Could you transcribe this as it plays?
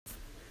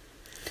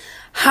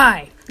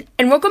Hi,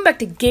 and welcome back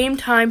to Game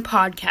Time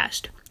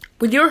Podcast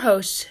with your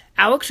hosts,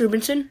 Alex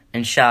Rubinson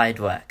and Shai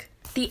Dweck.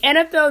 The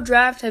NFL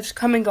draft has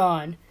come and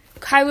gone.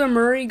 Kyler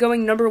Murray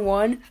going number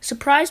 1,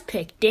 surprise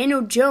pick,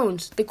 Daniel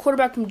Jones, the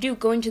quarterback from Duke,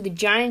 going to the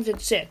Giants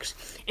at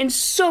 6, and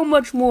so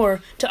much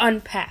more to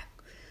unpack.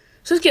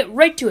 So let's get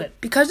right to it,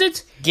 because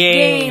it's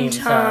Game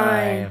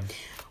time.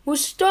 We'll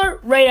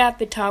start right at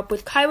the top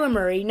with Kyler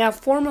Murray, now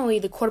formerly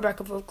the quarterback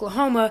of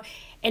Oklahoma,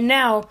 and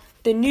now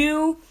the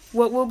new,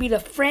 what will be the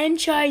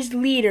franchise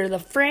leader, the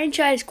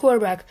franchise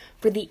quarterback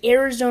for the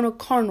Arizona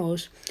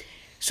Cardinals.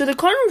 So the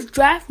Cardinals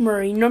draft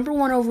Murray, number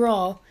 1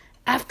 overall,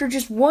 after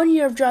just 1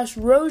 year of Josh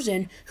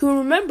Rosen, who,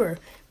 remember,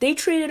 they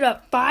traded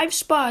up 5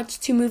 spots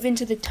to move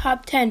into the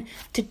top 10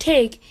 to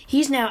take.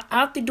 He's now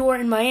out the door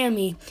in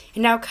Miami,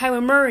 and now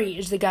Kyler Murray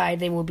is the guy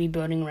they will be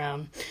building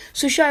around.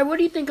 So, Shai, what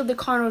do you think of the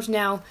Cardinals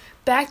now,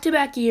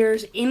 back-to-back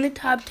years in the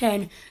top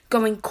 10,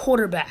 going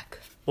quarterback?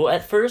 Well,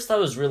 at first I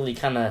was really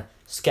kind of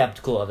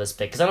skeptical of this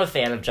pick, because I'm a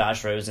fan of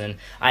Josh Rosen.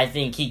 I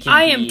think he can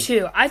I am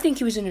too. I think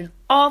he was in an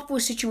awful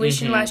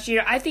situation last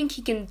year. I think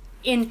he can,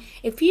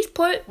 if he's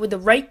put with the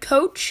right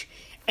coach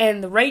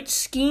and the right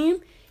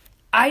scheme,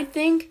 I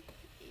think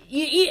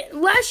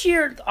last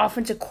year the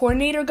offensive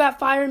coordinator got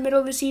fired in the middle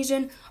of the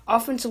season.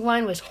 Offensive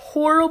line was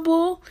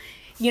horrible.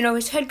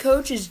 His head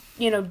coach is,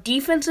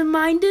 defensive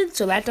minded,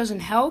 so that doesn't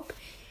help.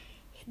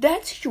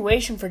 That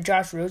situation for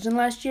Josh Rosen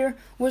last year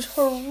was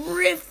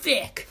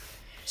horrific.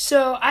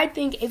 So I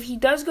think if he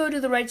does go to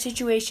the right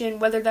situation,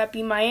 whether that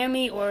be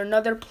Miami or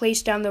another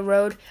place down the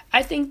road,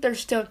 I think there's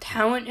still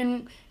talent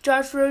in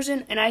Josh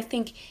Rosen, and I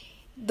think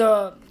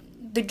the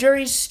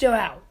jury's still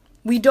out.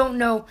 We don't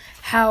know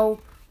how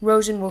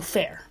Rosen will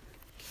fare.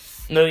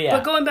 No, yeah.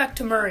 But going back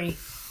to Murray.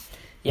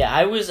 Yeah,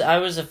 I was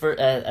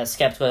a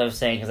skeptical, I was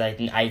saying, because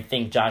I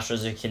think Josh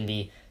Rosen can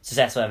be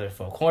successful as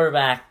a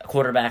quarterback,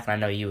 and I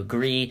know you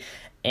agree.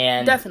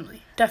 And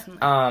Definitely.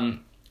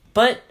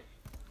 But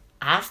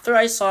after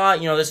I saw,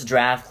 this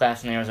draft class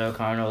from the Arizona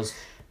Cardinals,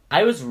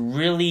 I was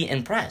really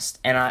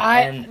impressed.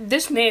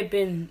 This may have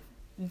been,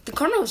 the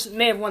Cardinals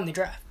may have won the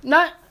draft.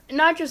 Not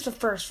just the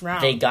first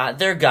round. They got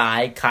their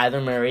guy,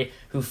 Kyler Murray,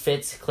 who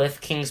fits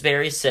Cliff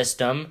Kingsbury's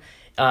system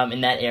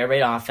in that air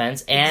raid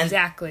offense. And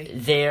exactly.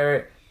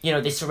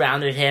 They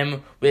surrounded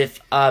him with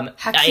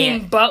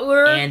Hakeem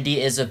Butler,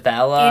 Andy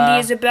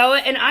Isabella,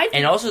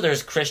 and also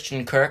there's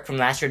Christian Kirk from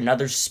last year,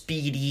 another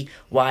speedy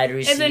wide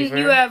receiver. And then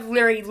you have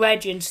Larry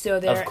Legend still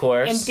there, of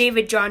course, and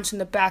David Johnson in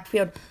the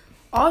backfield.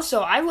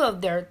 Also, I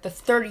love the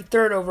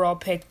 33rd overall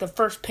pick, the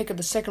first pick of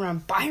the second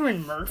round,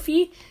 Byron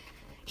Murphy.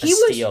 He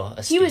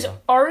was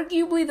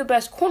arguably the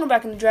best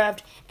cornerback in the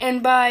draft,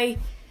 and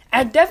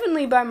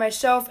definitely by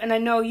myself, and I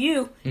know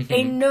you,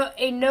 a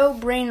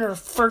no-brainer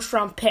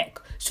first-round pick.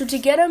 So to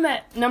get him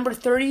at number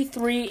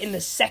 33 in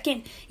the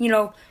second,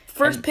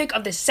 first pick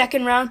of the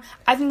second round,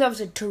 I think that was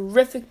a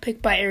terrific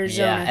pick by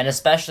Arizona. Yeah, and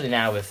especially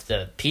now with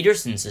the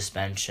Peterson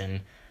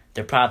suspension,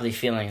 they're probably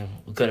feeling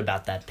good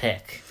about that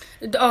pick.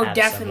 Oh,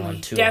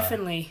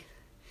 definitely.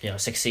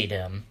 Succeed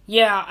him.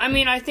 Yeah,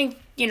 I think,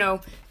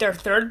 their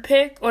third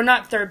pick, or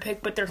not third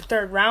pick, but their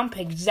third round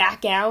pick,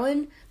 Zach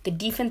Allen, the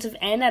defensive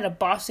end out of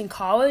Boston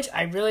College,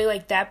 I really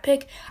like that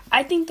pick.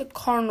 I think the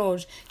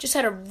Cardinals just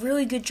had a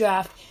really good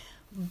draft,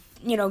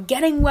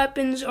 getting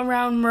weapons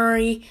around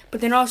Murray, but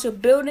then also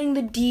building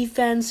the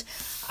defense.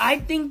 I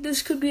think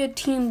this could be a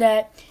team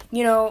that,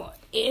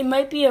 it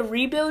might be a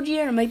rebuild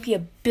year, it might be a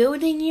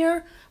building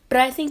year, but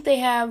I think they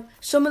have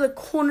some of the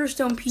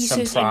cornerstone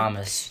pieces. Some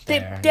promise there.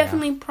 They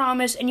definitely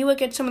promise. And you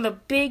look at some of the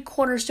big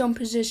cornerstone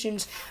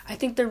positions, I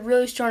think they're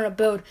really starting to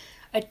build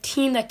a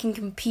team that can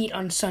compete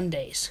on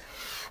Sundays.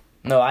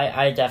 No,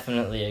 I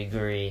definitely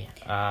agree.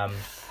 I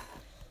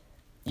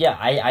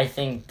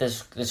think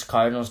this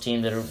Cardinals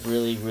team did a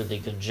really, really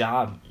good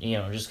job,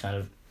 just kind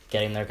of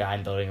getting their guy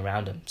and building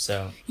around him.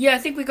 So yeah, I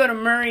think we go to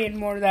Murray and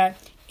more of that.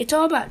 It's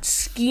all about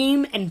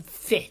scheme and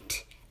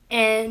fit.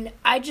 And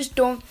I just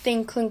don't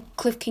think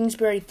Cliff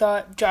Kingsbury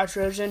thought Josh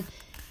Rosen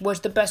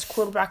was the best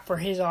quarterback for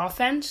his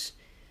offense.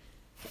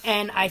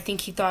 And I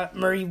think he thought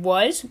Murray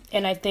was.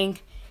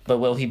 But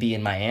will he be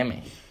in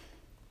Miami?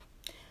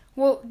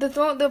 Well,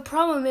 the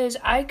problem is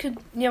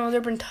there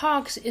have been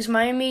talks, is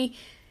Miami,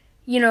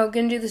 going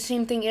to do the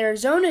same thing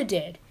Arizona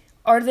did?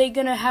 Are they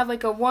going to have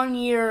like a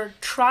 1-year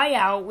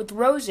tryout with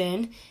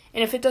Rosen?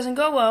 And if it doesn't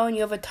go well and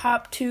you have a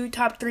top 2,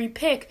 top 3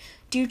 pick,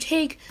 do you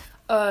take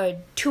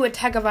Tua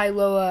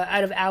Tagovailoa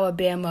out of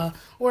Alabama,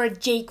 or a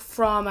Jake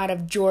Fromm out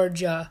of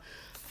Georgia,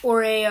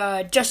 or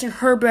a Justin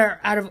Herbert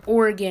out of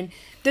Oregon?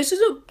 There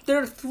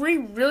are 3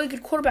 really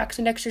good quarterbacks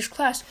in next year's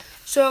class.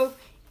 So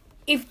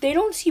if they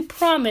don't see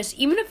promise,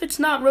 even if it's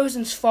not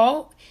Rosen's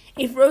fault,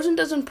 if Rosen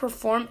doesn't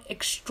perform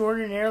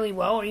extraordinarily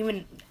well, or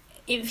even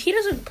if he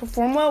doesn't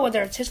perform well,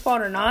 whether it's his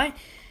fault or not,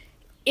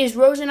 is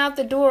Rosen out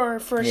the door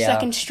for a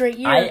second straight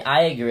year?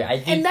 I agree.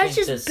 That's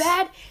just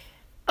bad.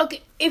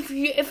 Okay,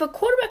 if a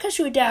quarterback has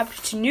to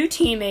adapt to new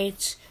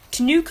teammates,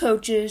 to new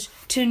coaches,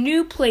 to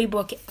new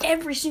playbook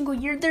every single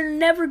year. They're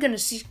never going to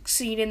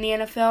succeed in the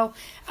NFL.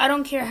 I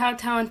don't care how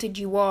talented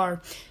you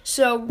are.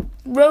 So,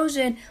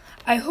 Rosen,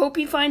 I hope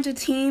he finds a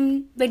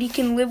team that he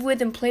can live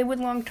with and play with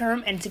long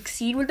term and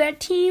succeed with that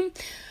team.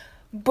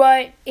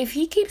 But if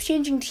he keeps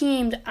changing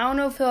teams, I don't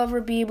know if he'll ever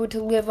be able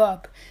to live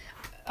up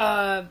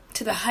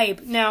to the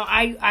hype. Now,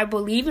 I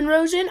believe in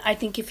Rosen. I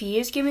think if he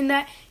is given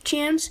that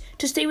chance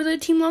to stay with a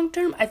team long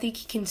term, I think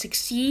he can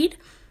succeed.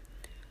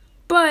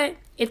 But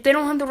if they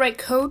don't have the right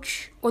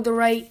coach or the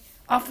right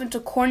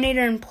offensive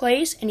coordinator in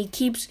place and he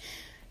keeps,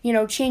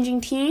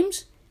 changing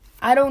teams,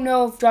 I don't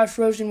know if Josh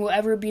Rosen will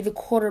ever be the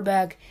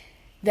quarterback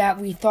that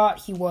we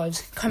thought he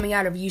was coming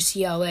out of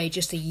UCLA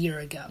just a year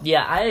ago.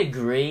 Yeah, I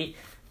agree.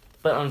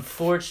 But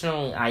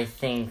unfortunately, I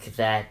think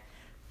that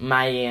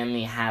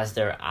Miami has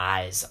their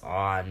eyes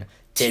on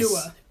this.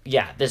 Tua.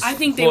 Yeah, this I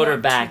think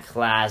quarterback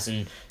class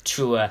and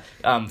Tua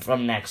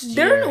from next year.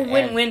 They're in a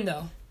win-win,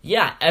 though.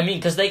 Yeah, I mean,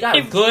 because they got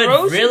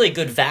Rosen, really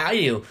good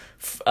value.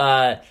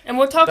 And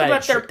we'll talk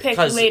about their pick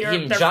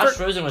later. Josh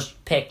Rosen was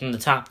picked in the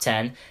top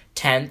 10,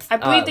 10th I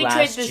believe they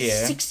traded the year.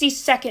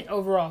 62nd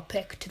overall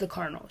pick to the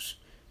Cardinals.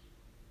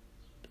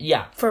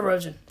 Yeah. For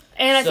Rosen.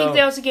 And I think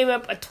they also gave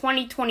up a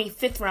 2020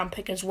 fifth-round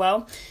pick as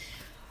well.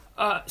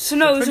 So,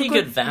 no, it was a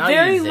good value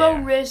very there. low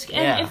risk.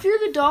 And if you're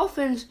the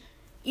Dolphins,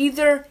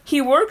 either he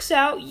works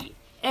out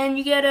and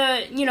you get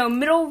a,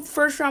 middle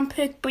first-round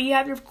pick, but you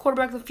have your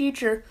quarterback of the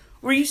future,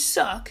 or you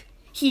suck.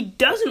 He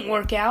doesn't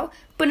work out,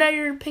 but now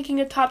you're picking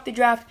atop the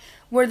draft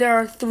where there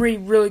are 3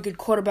 really good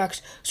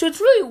quarterbacks. So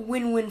it's really a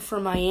win-win for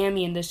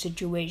Miami in this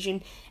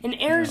situation.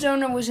 And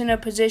Arizona was in a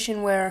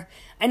position where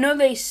I know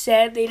they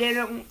said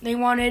they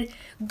wanted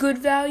good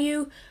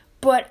value,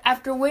 but I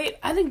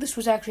think this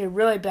was actually a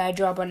really bad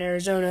job on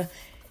Arizona.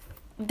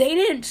 They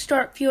didn't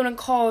start fielding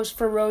calls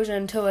for Rosen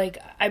until,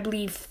 I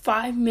believe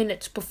 5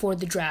 minutes before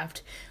the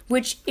draft.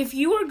 Which, if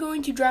you are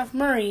going to draft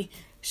Murray,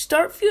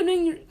 start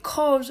fielding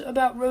calls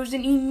about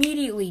Rosen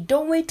immediately.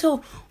 Don't wait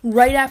till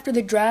right after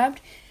the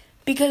draft,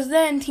 because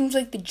then teams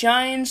like the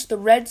Giants, the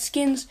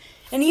Redskins,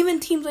 and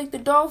even teams like the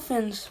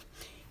Dolphins,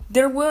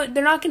 they're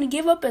not going to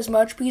give up as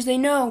much because they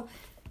know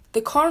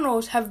the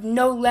Cardinals have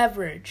no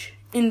leverage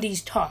in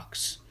these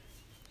talks.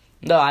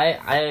 No,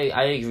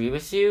 I agree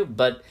with you,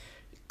 but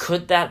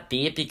could that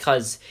be it?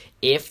 Because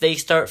if they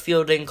start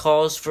fielding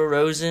calls for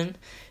Rosen,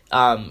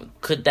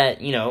 could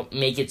that,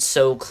 make it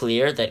so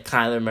clear that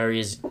Kyler Murray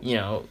is,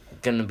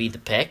 going to be the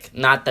pick?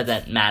 Not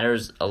that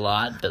matters a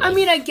lot, but I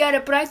mean, I get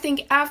it, but I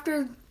think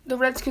after the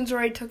Redskins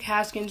already took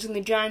Haskins and the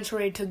Giants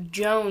already took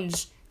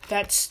Jones,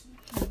 that's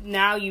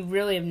now you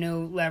really have no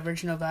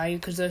leverage, no value,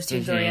 because those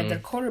teams already have their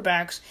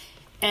quarterbacks.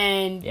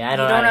 And you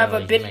don't have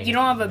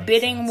a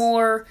bidding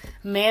war.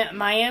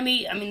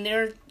 Miami, I mean,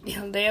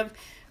 they have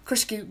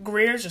Chris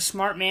Greer's a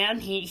smart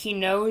man. He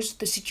knows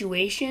the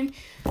situation.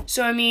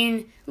 So I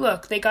mean,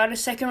 look, they got a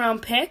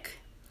second-round pick.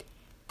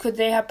 Could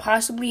they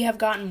possibly have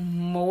gotten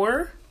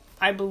more?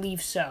 I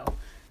believe so.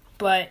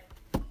 But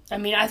I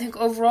mean, I think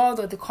overall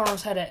though the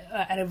Cardinals had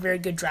a very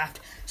good draft.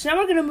 So now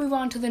we're going to move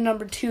on to the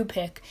number 2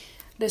 pick.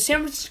 The San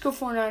Francisco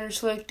 49ers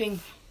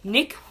selecting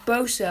Nick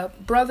Bosa,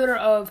 brother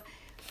of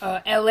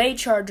LA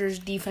Chargers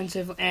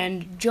defensive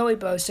end Joey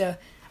Bosa.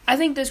 I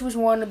think this was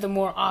one of the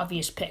more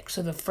obvious picks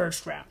of the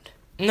first round.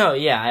 No,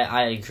 yeah,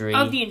 I agree.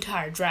 Of the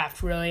entire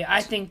draft, really. I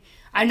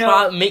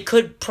know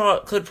could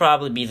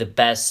probably be the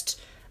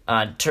best,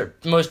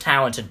 most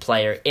talented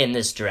player in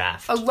this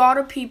draft. A lot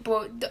of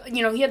people,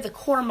 he had the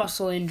core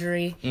muscle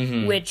injury,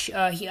 which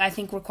I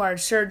think required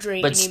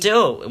surgery. But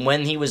still,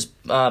 when he was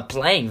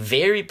playing,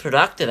 very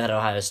productive at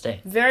Ohio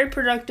State. Very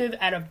productive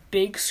at a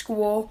big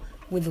school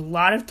with a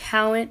lot of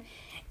talent.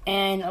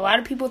 And a lot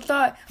of people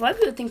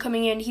think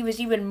coming in he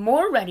was even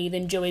more ready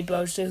than Joey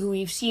Bosa, who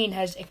we've seen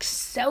has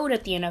excelled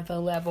at the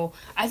NFL level.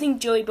 I think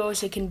Joey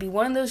Bosa can be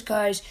one of those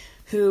guys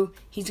who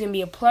he's going to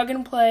be a plug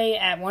and play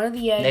at one of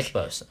the edge. Nick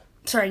Bosa.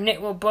 Sorry,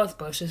 both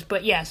Bosas,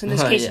 but yes, in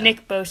this case, yeah.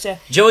 Nick Bosa.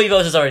 Joey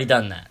Bosa's already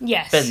done that.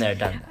 Yes. Been there,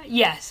 done that.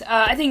 Yes.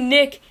 I think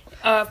Nick,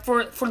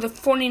 for the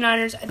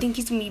 49ers, I think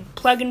he's going to be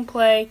plug and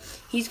play.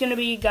 He's going to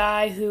be a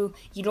guy who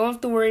you don't have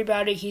to worry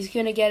about it. He's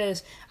going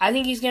to I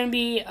think he's going to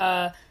be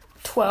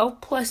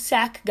 12-plus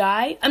sack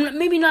guy.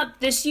 Maybe not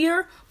this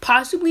year,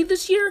 possibly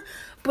this year,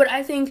 but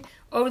I think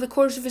over the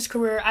course of his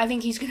career, I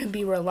think he's going to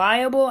be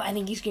reliable. I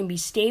think he's going to be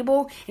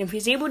stable. And if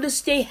he's able to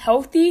stay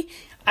healthy,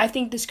 I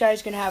think this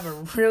guy's going to have a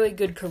really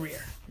good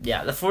career.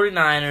 Yeah, the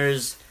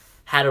 49ers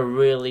had a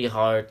really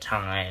hard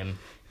time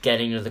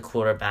getting to the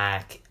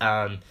quarterback.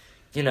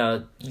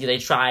 They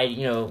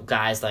tried,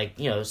 guys like,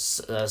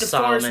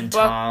 Solomon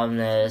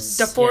Thomas.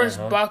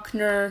 DeForest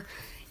Buckner.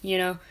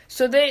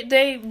 So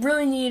they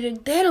really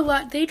needed.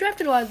 They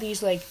drafted a lot of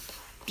these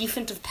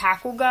defensive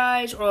tackle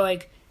guys or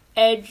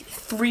edge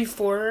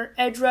 3-4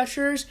 edge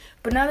rushers,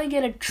 but now they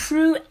get a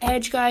true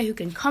edge guy who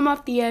can come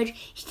off the edge.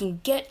 He can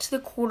get to the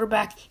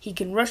quarterback. He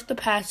can rush the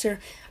passer.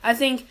 I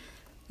think,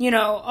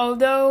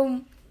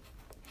 although,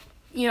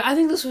 I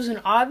think this was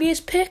an obvious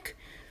pick.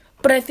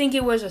 But I think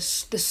it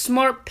was the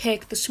smart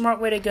pick, the smart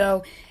way to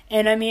go.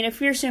 And, I mean,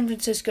 if you're San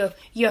Francisco,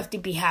 you have to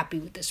be happy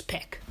with this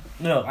pick.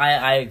 No,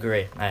 I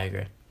agree.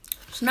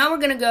 So now we're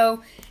going to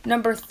go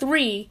number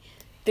 3,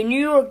 the New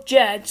York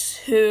Jets,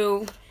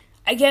 who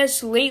I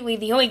guess lately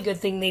the only good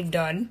thing they've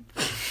done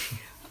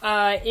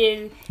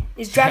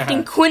is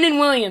drafting Quinnen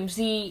Williams,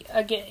 the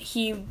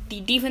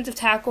defensive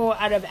tackle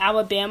out of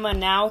Alabama,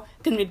 now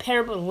going to be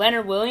paired with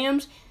Leonard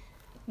Williams.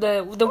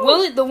 The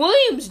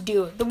Williams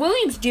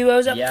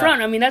duo's up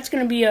front. I mean, that's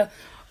going to be a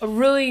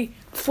really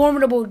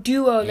formidable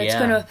duo that's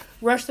going to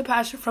rush the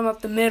passer from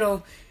up the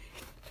middle.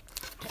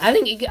 I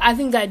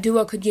think that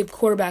duo could give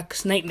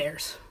quarterbacks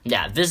nightmares.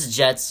 Yeah, this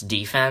Jets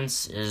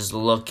defense is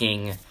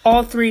looking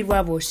all 3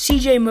 levels.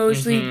 C.J.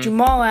 Mosley,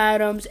 Jamal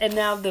Adams, and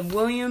now the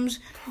Williams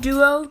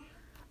duo.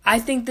 I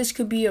think this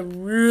could be a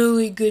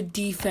really good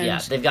defense. Yeah,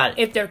 they've got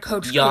if they're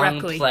coached young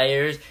correctly.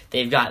 Players.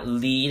 They've got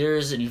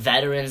leaders and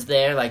veterans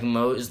there like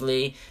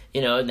Mosley.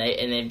 And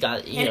they've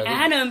got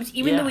Adams.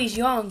 Even though he's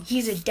young,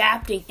 he's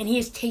adapting and he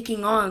is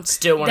taking on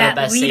still one that of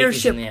the best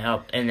leadership safeties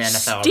in the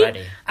NFL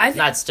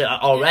already.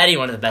 Already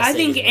one of the best. I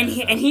think,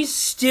 and he's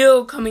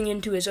still coming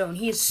into his own.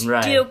 He is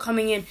still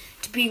coming in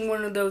to being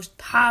one of those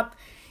top,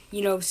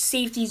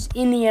 safeties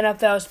in the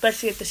NFL,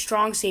 especially at the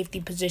strong safety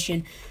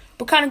position.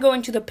 But kind of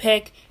going to the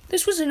pick.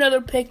 This was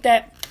another pick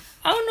that,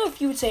 I don't know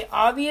if you would say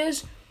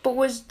obvious, but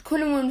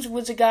Quinnen Williams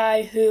was a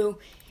guy who,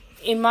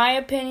 in my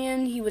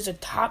opinion, he was a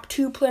top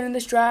 2 player in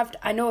this draft.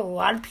 I know a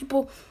lot of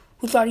people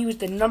who thought he was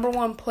the number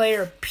 1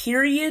 player,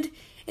 period,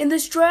 in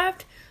this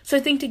draft. So I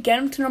think to get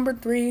him to number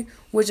 3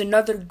 was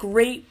another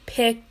great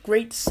pick,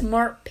 great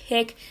smart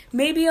pick,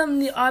 maybe on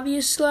the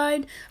obvious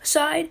side.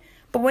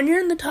 But when you're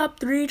in the top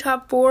 3,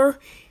 top 4,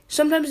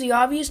 sometimes the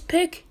obvious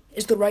pick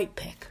is the right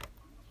pick.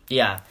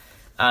 Yeah.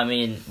 I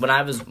mean,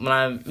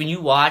 when you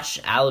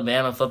watch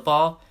Alabama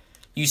football,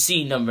 you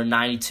see number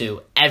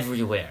 92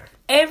 everywhere.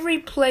 Every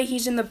play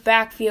he's in the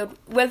backfield,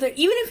 even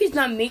if he's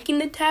not making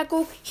the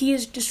tackle, he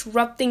is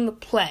disrupting the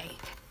play.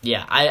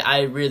 Yeah,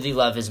 I really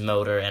love his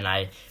motor, and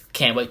I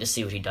can't wait to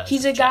see what he does.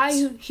 He's a guy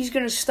he's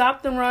going to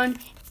stop the run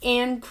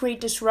and create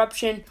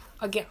disruption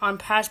again on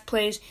pass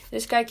plays.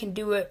 This guy can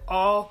do it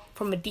all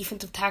from a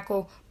defensive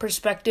tackle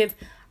perspective.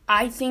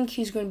 I think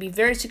he's going to be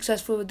very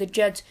successful with the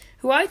Jets,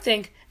 who I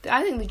think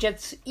the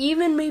Jets,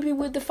 even maybe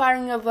with the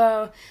firing of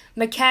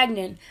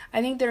McCagnon,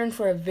 I think they're in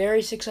for a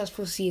very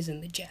successful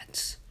season, the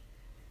Jets.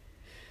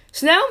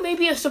 So now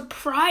maybe a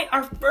surprise,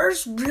 our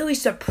first really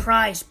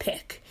surprise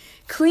pick.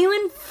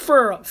 Clelin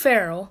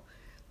Ferrell,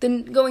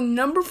 then going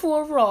number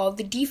 4 overall,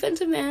 the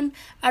defensive end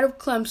out of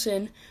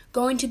Clemson,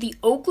 going to the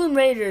Oakland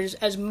Raiders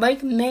as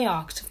Mike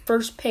Mayock's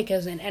first pick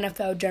as an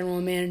NFL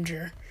general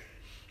manager.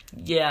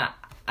 Yeah,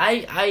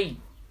 I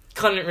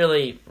couldn't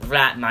really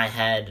wrap my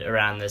head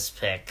around this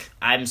pick.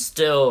 I'm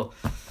still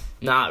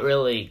not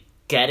really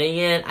getting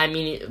it. I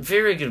mean,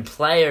 very good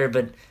player,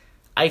 but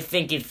I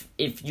think if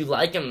you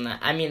like him,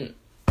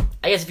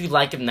 I guess if you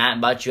like him that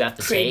much, you have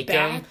to trade take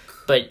back. him.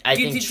 But I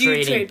think Did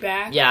you trade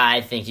back? Yeah, I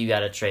think you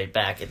got to trade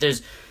back.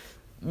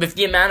 With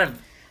the amount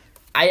of,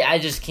 I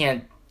just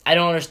can't. I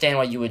don't understand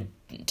why you would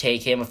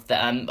take him with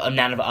the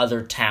amount of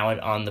other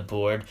talent on the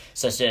board,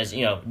 such as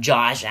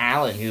Josh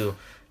Allen, who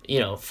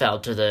fell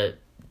to the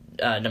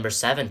number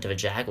 7 to the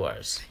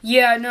Jaguars.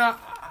 Yeah, no,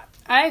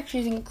 I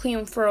actually think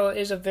Clelin Ferrell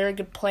is a very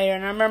good player,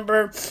 and I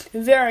remember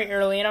very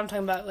early, and I'm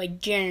talking about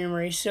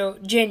January, so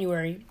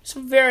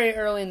very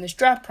early in this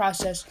draft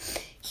process,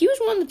 he was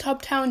one of the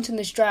top talents in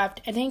this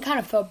draft, and then he kind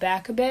of fell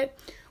back a bit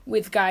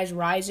with guys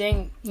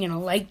rising,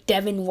 like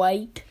Devin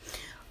White,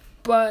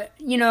 but,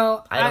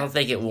 I don't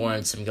think it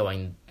warrants him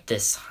going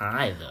this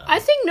high, though. I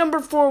think number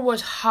 4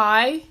 was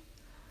high,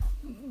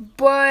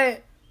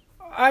 but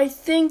I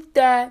think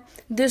that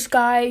this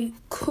guy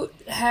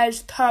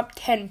has top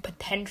 10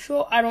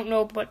 potential. I don't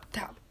know about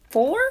top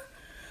 4,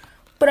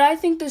 but I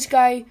think this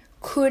guy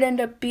could end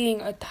up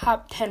being a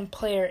top 10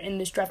 player in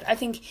this draft. I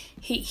think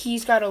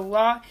he's got a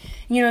lot.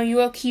 You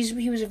look,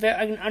 he was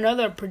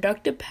another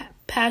productive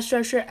pass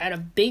rusher at a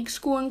big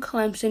school in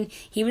Clemson.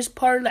 He was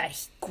part of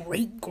that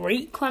great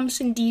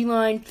Clemson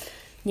D-line.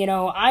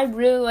 I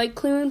really like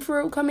Clelin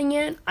Ferrell coming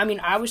in. I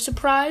mean, I was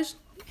surprised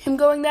him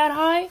going that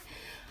high.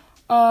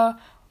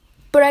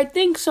 But I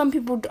think some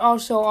people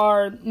also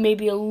are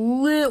maybe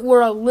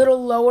were a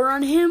little lower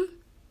on him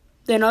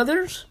than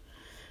others.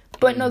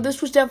 But no, this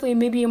was definitely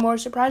maybe a more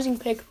surprising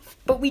pick.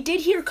 But we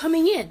did hear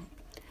coming in,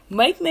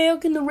 Mike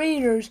Mayock and the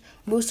Raiders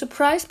will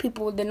surprise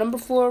people with the number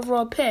 4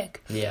 overall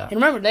pick. Yeah. And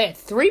remember, they had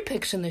 3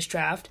 picks in this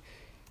draft.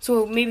 So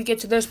we'll maybe get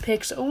to those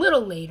picks a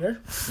little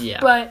later. Yeah.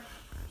 But,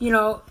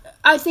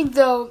 I think,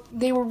 though,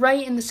 they were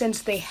right in the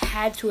sense they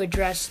had to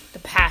address the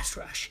pass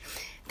rush.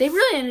 They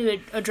really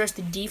didn't address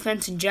the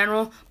defense in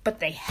general, but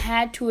they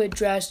had to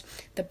address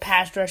the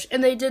pass rush,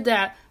 and they did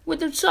that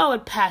with a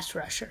solid pass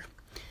rusher.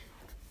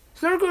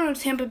 So now we're going to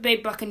Tampa Bay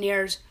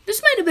Buccaneers.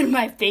 This might have been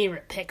my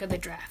favorite pick of the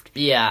draft.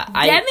 Yeah.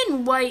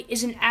 Devin White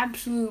is an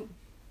absolute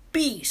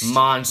beast.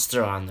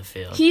 Monster on the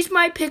field. He's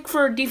my pick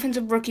for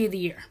Defensive Rookie of the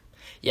Year.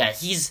 Yeah,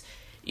 he's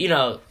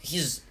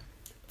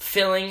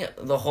filling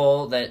the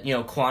hole that,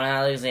 Quan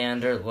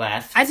Alexander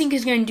left. I think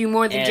he's going to do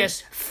more than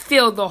just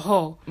fill the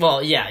hole.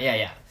 Well,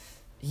 yeah.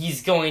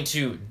 He's going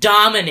to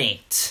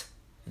dominate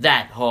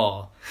that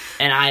hole.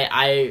 And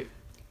I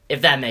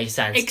if that makes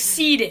sense.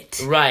 Exceed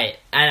it. Right.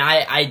 And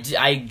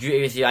I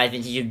agree with you. I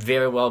think he could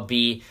very well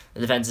be the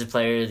Defensive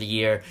Player of the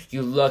Year.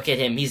 You look at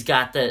him, he's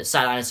got the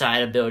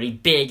side-on-side ability,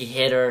 big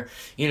hitter,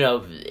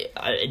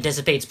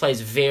 anticipates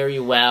plays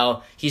very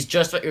well. He's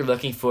just what you're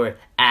looking for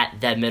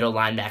at that middle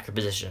linebacker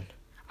position.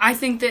 I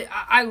think that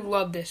I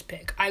love this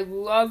pick. I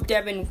love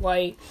Devin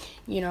White.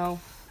 Remember,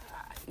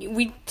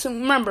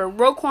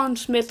 Roquan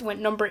Smith went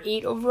number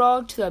 8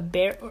 overall to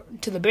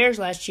the Bears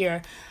last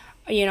year.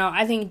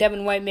 I think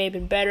Devin White may have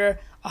been better.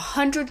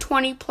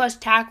 120 plus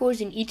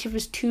tackles in each of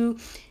his two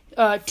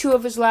last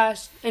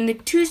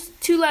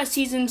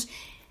seasons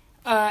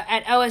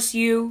at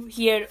LSU.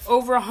 He had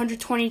over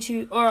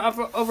 122 or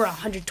over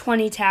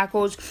 120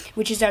 tackles,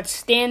 which is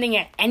outstanding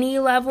at any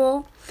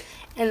level.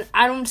 And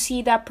I don't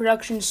see that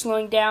production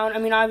slowing down. I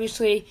mean,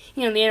 obviously,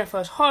 the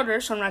NFL is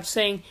harder, so I'm not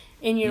saying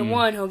in year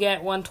one he'll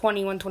get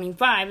 120,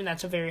 125, and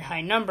that's a very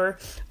high number.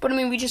 But, I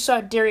mean, we just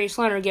saw Darius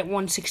Leonard get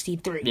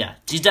 163. Yeah,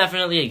 he's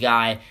definitely a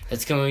guy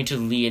that's going to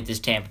lead this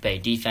Tampa Bay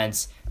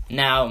defense.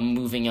 Now,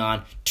 moving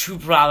on to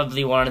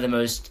probably one of the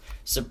most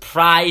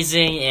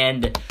surprising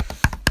and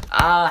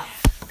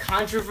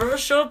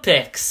controversial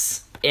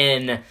picks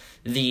in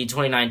the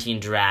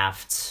 2019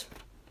 draft.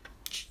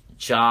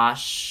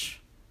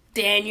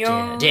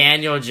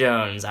 Daniel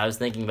Jones. I was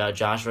thinking about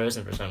Josh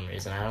Rosen for some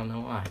reason. I don't know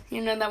why.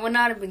 That would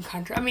not have been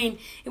I mean,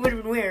 it would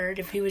have been weird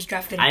if he was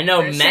drafted. I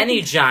know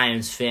many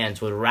Giants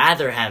fans would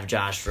rather have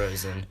Josh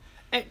Rosen.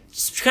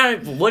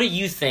 What do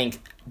you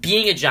think?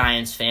 Being a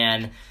Giants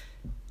fan,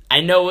 I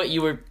know what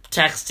you were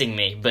texting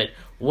me, but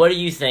what do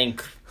you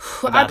think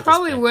about I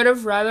probably would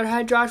have rather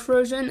had Josh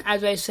Rosen.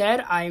 As I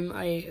said, I'm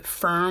a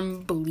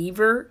firm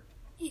believer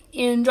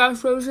in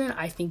Josh Rosen.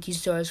 I think he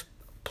still has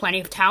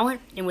plenty of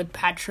talent, and with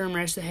Pat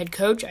Shurmur as the head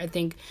coach, I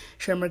think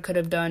Shurmur could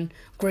have done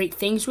great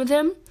things with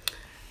him.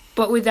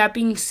 But with that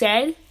being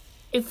said,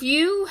 if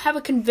you have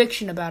a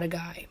conviction about a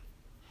guy,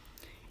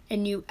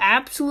 and you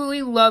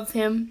absolutely love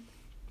him,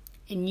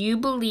 and you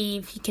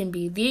believe he can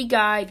be the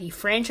guy, the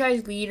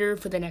franchise leader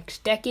for the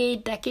next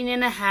decade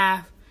and a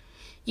half,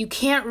 you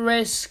can't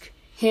risk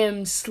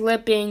him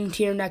slipping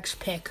to your next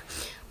pick,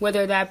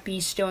 whether that be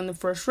still in the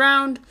first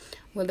round,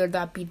 whether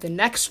that be the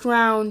next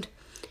round.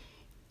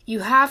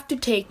 You have to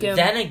take him.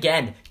 Then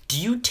again, do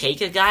you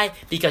take a guy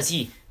because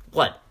he,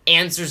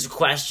 answers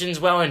questions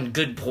well and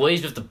good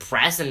poise with the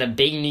press in a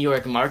big New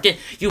York market?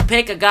 You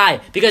pick a guy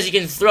because he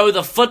can throw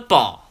the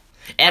football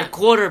at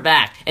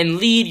quarterback and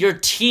lead your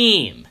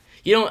team.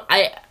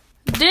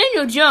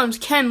 Daniel Jones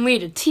can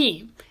lead a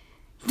team.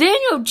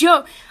 Daniel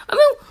Jones,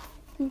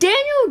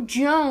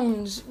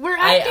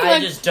 I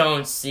just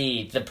don't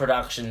see the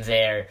production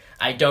there.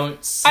 I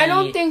don't see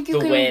the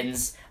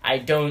wins. I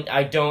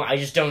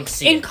just don't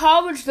see it. In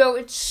college, though,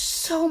 it's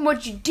so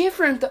much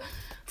different.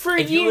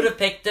 If you would have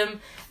picked him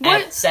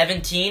at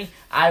 17,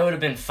 I would have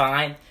been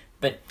fine.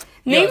 But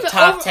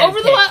top 10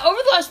 over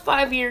the last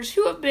 5 years,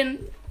 who have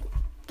been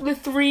the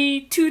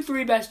three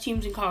best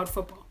teams in college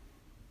football?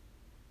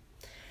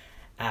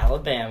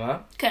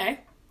 Alabama. Okay.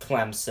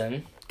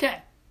 Clemson. Okay.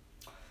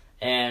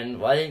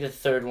 And I think the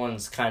third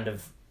one's kind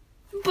of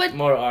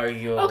more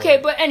arguable. Okay,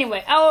 but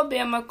anyway,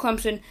 Alabama,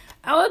 Clemson.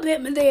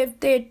 Alabama, they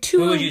had two.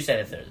 Who would you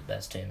say the third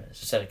best team is?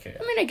 Just out of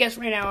curiosity. I mean, I guess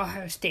right now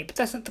Ohio State, but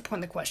that's not the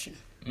point of the question.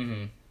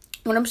 Mm-hmm.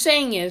 What I'm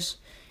saying is,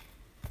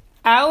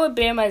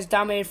 Alabama has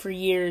dominated for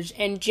years,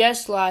 and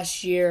just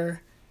last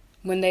year,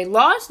 when they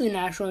lost the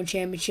national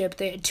championship,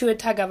 they had Tua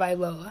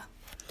Tagovailoa.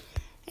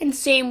 And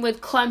same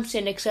with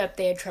Clemson, except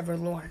they had Trevor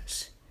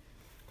Lawrence.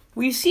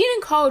 We've seen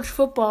in college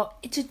football,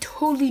 it's a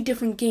totally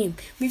different game.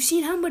 We've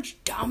seen how much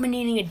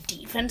dominating a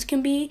defense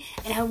can be,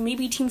 and how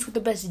maybe teams with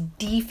the best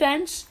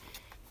defense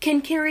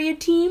can carry a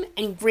team,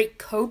 and great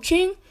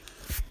coaching.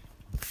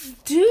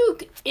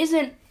 Duke is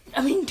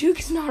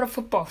not a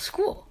football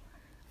school.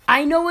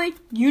 I know it,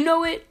 you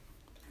know it,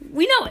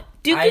 we know it.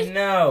 I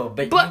know,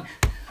 but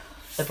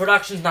the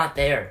production's not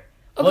there.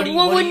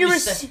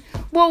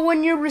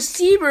 When your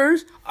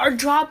receivers are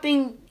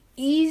dropping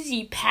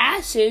easy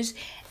passes,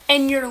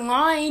 and your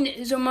line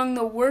is among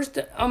the worst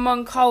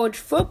among college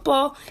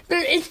football,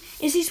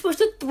 is he supposed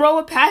to throw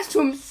a pass to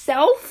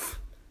himself?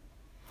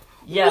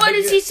 Yeah, what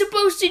is he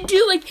supposed to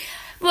do?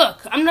 Look,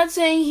 I'm not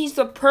saying he's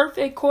the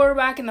perfect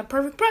quarterback and the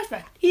perfect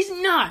prospect. He's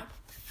not,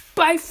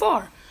 by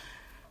far.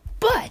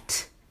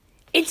 But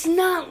it's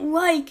not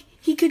like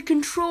he could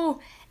control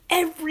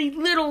every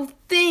little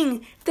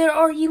thing. There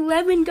are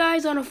 11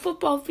 guys on a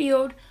football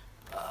field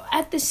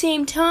at the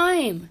same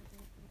time.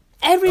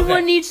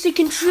 Everyone needs to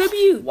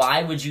contribute.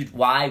 Why would you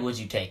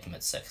take him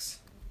at 6?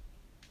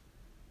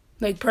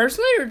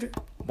 Personally, or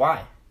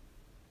why?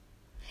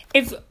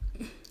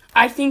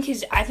 I think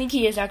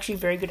he has actually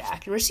very good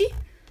accuracy.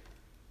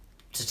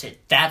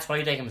 That's why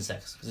you take him at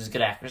 6. Because he's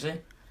good accuracy.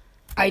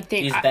 I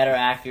think he's better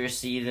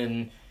accuracy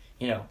than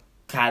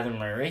Kyler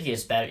Murray. He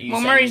is better.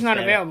 Murray's not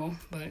available,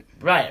 but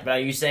right. But are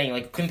you saying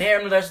like compare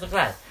him to the rest of the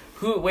class?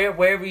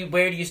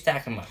 Where do you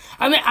stack him up?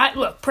 I mean,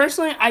 look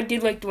personally, I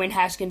did like Dwayne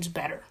Haskins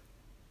better.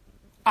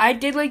 I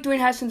did like Dwayne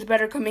Haskins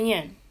better coming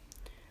in,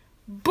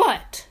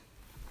 but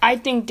I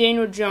think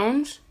Daniel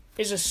Jones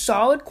is a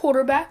solid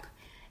quarterback,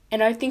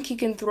 and I think he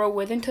can throw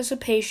with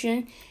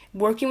anticipation.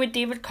 Working with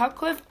David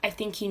Cutcliffe, I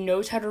think he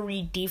knows how to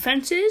read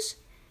defenses.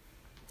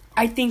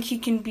 I think he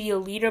can be a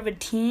leader of a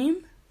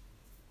team.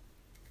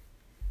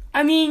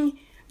 I mean,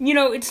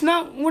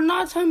 we're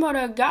not talking about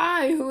a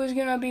guy who is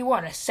going to be,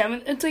 a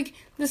seventh? It's like,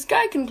 this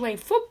guy can play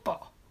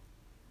football.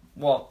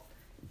 Well,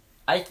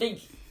 I think...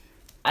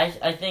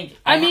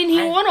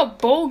 he won a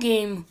bowl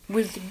game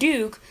with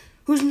Duke,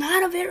 who's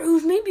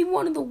maybe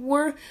one of the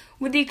worst,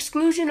 with the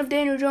exclusion of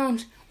Daniel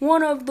Jones,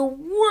 one of the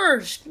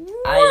worst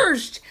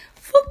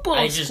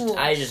football schools.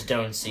 I just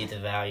don't see the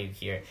value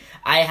here.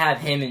 I have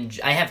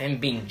him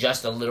being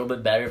just a little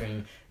bit better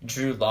than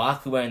Drew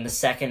Lock, who went in the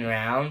second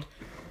round.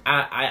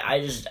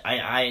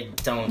 I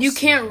don't. You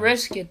can't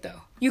risk it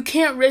though. You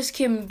can't risk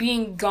him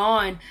being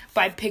gone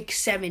by pick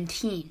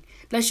 17.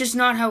 That's just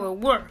not how it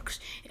works.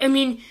 I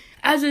mean,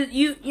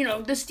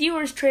 the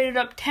Steelers traded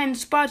up 10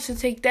 spots to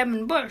take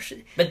Devin Bush.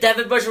 But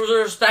Devin Bush was a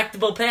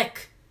respectable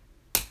pick.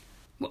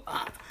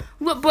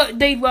 But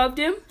they loved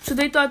him, so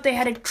they thought they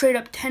had to trade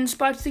up 10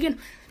 spots to get him.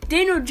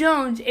 Daniel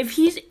Jones, if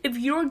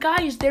your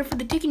guy is there for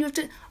the taking, you have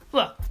to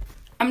look.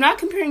 I'm not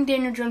comparing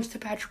Daniel Jones to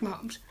Patrick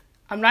Mahomes.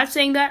 I'm not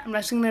saying that. I'm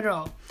not saying that at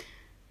all.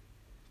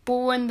 But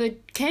when the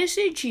Kansas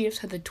City Chiefs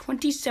had the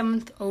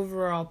 27th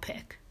overall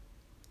pick,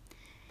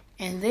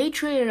 and they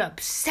traded up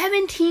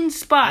 17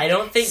 spots.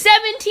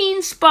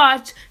 17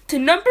 spots to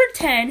number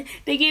 10.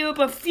 They gave up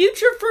a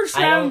future first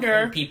rounder. I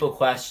don't think people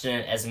question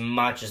it as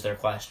much as they're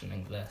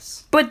questioning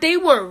this. But they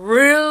were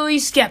really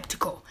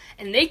skeptical.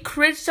 And they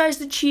criticized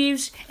the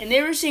Chiefs, and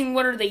they were saying,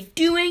 what are they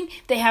doing?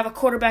 They have a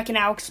quarterback in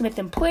Alex Smith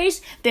in place.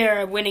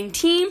 They're a winning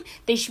team.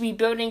 They should be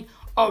building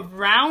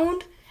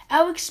around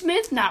Alex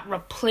Smith, not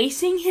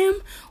replacing him.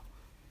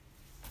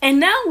 And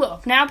now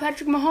look,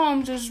 Patrick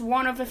Mahomes is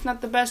one of, if not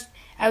the best,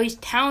 at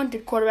least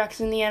talented quarterbacks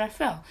in the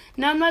NFL.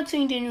 Now, I'm not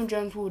saying Daniel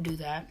Jones will do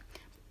that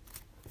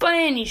by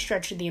any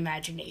stretch of the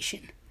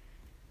imagination.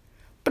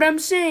 But I'm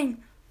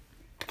saying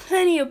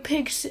plenty of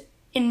picks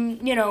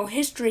in,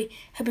 history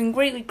have been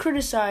greatly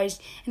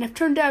criticized and have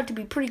turned out to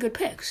be pretty good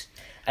picks.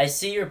 I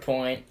see your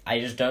point. I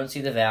just don't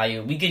see the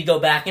value. We could go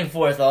back and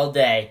forth all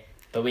day,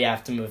 but we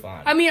have to move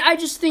on. I mean, I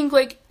just think,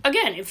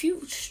 again, if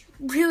you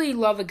really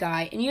love a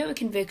guy and you have a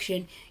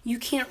conviction, you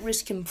can't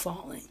risk him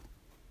falling.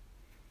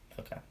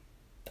 Okay.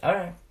 All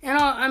right.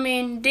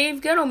 And Dave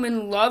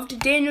Gettleman loved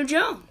Daniel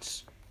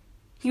Jones.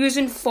 He was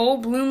in full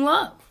bloom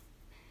love.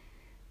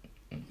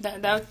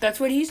 That's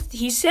what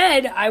he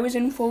said. I was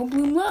in full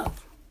bloom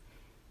love.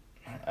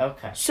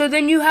 Okay. So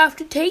then you have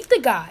to take the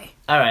guy.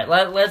 All right.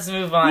 Let's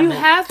move on. You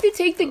have to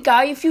take the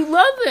guy if you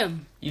love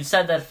him. You've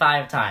said that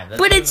 5 times.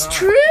 But it's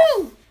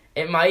true.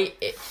 It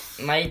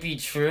might be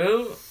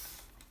true,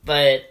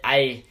 but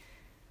I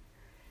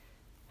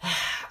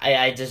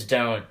just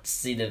don't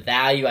see the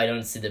value. I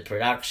don't see the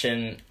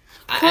production.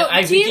 Teams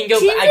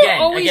are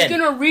always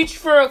going to reach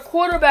for a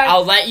quarterback.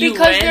 I'll let you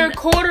because win. They're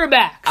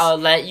quarterbacks. I'll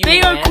let you They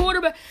win. are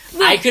quarterbacks.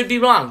 I could be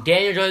wrong.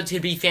 Daniel Jones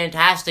could be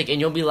fantastic, and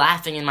you'll be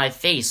laughing in my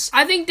face.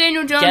 I think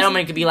Daniel Jones...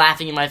 Gentlemen could be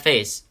laughing in my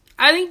face.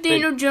 I think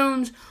Daniel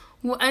Jones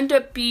will end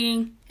up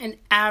being an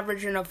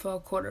average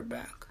NFL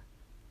quarterback.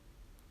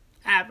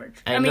 Average.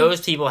 And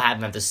most people have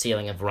him at the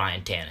ceiling of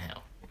Ryan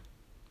Tannehill.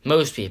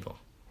 Most people.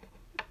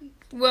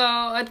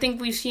 Well, I think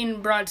we've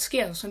seen broad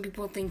scale. Some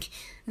people think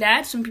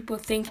that. Some people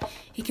think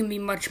he can be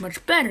much,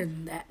 much better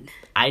than that.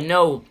 I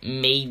know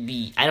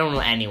maybe... I don't know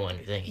anyone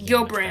who thinks he can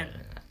be much better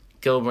than that.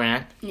 Gil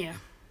Brandt? Yeah.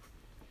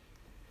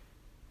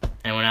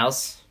 Anyone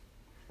else?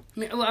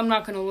 I'm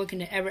not going to look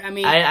into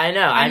every... I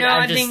know.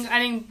 I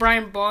think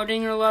Brian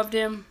Baldinger loved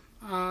him.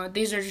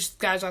 These are just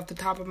guys off the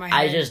top of my head.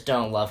 I just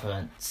don't love him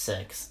at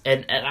 6.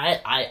 And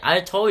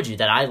I told you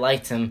that I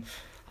liked him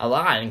a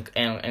lot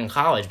in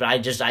college, but I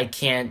just don't know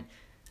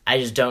how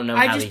he gets that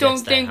high. I just don't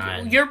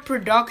think your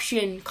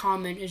production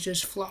comment is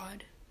just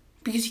flawed.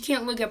 Because you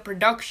can't look at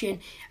production,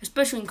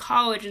 especially in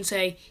college, and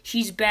say,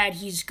 he's bad,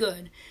 he's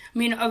good. I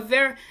mean, a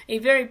very,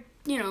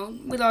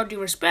 with all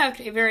due respect,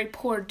 a very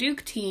poor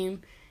Duke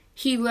team,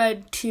 he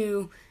led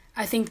to,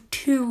 I think,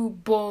 2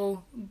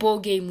 bowl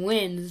game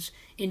wins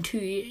in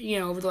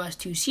over the last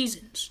 2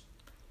 seasons.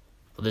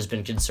 Well, there's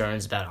been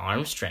concerns about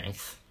arm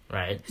strength,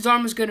 right? His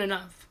arm was good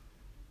enough.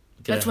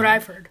 That's what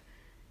I've heard.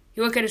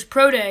 You look at his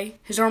pro day,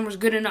 his arm was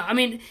good enough. I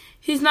mean,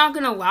 he's not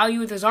going to wow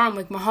you with his arm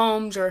like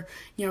Mahomes or,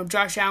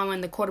 Josh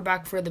Allen, the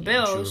quarterback for the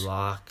Bills.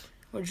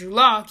 Drew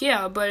Lock,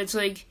 yeah. But it's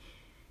like,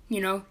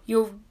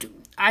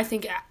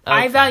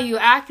 I value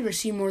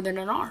accuracy more than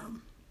an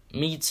arm.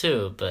 Me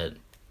too, but...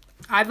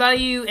 I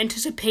value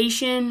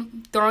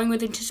anticipation, throwing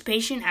with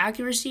anticipation,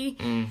 accuracy.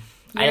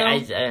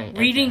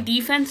 Reading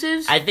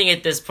defenses. I think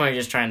at this point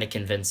you're just trying to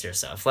convince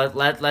yourself.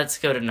 Let's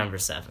go to number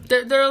 7.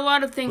 There are a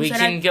lot of things. We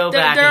can go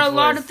back. There are and a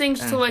lot forth. of things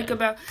to like Okay.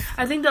 about.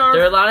 I think There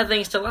are a lot of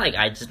things to like.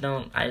 I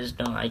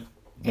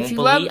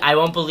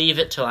won't believe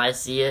it till I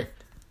see it.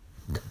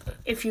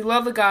 If you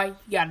love a guy, you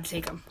gotta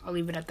take him. I'll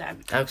leave it at that.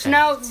 Okay. So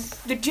now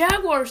the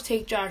Jaguars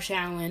take Josh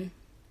Allen.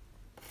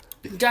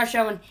 Josh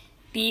Allen,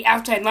 the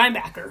outside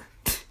linebacker.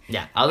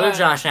 Yeah. Other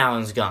Josh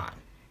Allen's gone.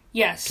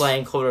 Yes.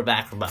 Playing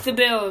quarterback for The Buffalo.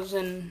 Bills,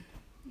 and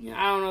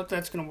I don't know if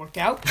that's gonna work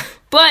out.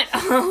 But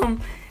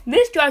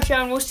this Josh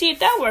Allen, we'll see if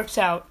that works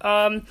out.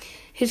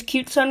 His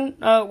cute son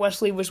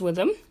Wesley was with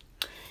him,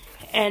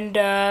 and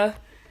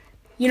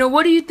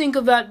what do you think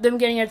about them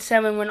getting at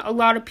 7 when a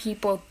lot of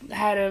people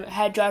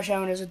had Josh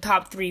Allen as a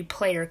top 3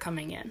 player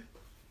coming in?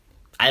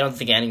 I don't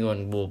think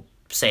anyone will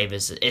say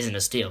this isn't a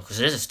steal, because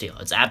it is a steal.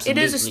 It's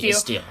absolutely It is a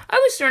steal. I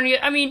was starting to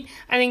get,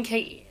 I think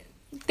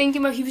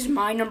thinking about he was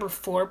my number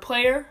 4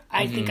 player.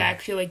 I think I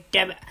actually like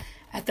Devin.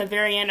 At the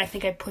very end, I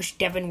think I pushed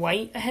Devin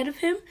White ahead of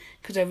him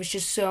because I was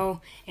just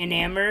so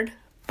enamored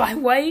by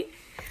White.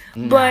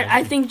 But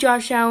I think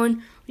Josh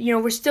Allen,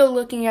 we're still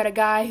looking at a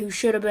guy who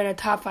should have been a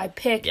top 5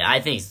 pick. Yeah, I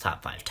think he's a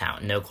top 5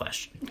 talent, no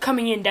question.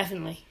 Coming in,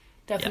 definitely.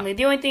 Yeah.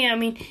 The only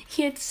thing,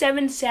 he had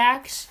 7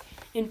 sacks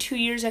in 2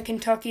 years at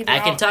Kentucky.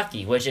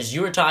 Kentucky, which is,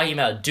 you were talking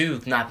about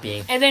Duke not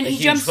being And then a he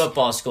huge jumps-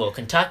 football school.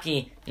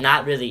 Kentucky,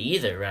 not really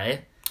either,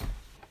 right?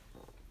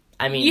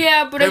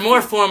 Yeah, but they're more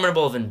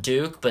formidable than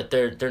Duke, but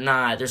they're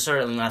not. There's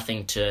certainly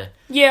nothing to.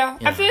 Yeah,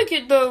 I feel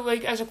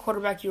like as a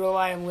quarterback, you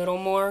rely a little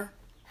more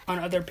on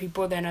other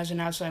people than as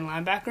an outside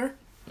linebacker.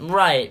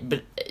 Right,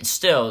 but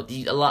still,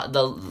 a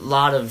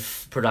lot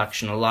of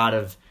production,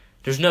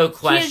 there's no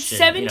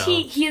question.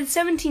 He had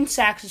 17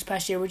 sacks this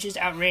past year, which is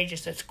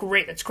outrageous. That's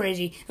great. That's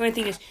crazy. The only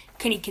thing is,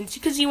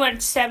 because he went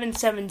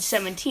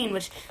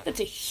 7-7-17, that's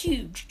a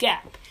huge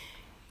gap.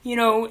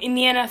 In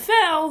the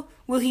NFL,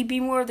 will he be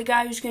more of the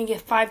guy who's going to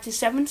get 5 to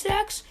 7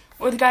 sacks,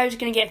 or the guy who's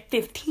going to get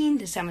 15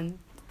 to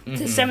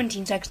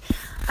 17 sacks?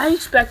 I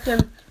expect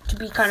him to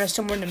be kind of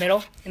somewhere in the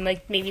middle, in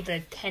maybe the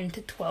 10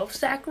 to 12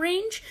 sack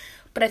range.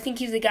 But I think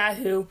he's the guy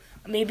who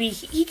maybe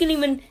he can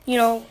even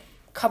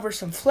cover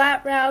some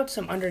flat routes,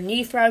 some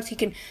underneath routes. He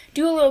can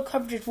do a little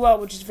coverage as well,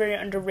 which is very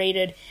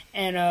underrated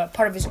and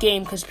part of his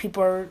game because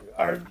people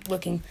are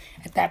looking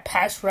at that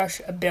pass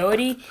rush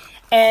ability.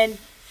 And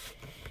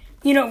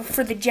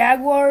for the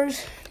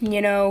Jaguars,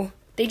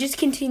 they just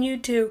continue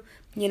to,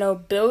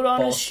 build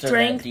on his bolster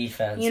strength. that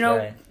defense,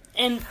 right.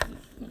 And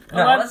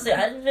honestly,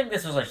 I didn't think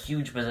this was a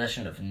huge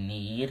position of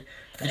need.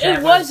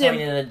 It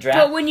wasn't,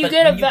 but when you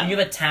get you have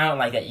a talent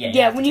like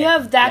that, when you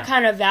have that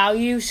kind of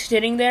value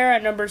sitting there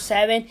at number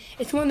 7,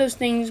 it's one of those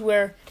things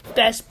where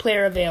best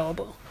player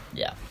available.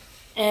 Yeah.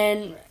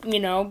 And,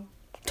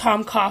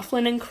 Tom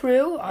Coughlin and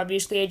crew,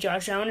 obviously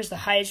Josh Allen is the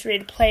highest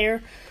rated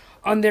player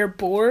on their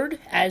board,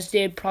 as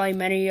did probably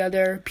many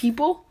other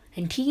people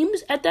and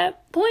teams at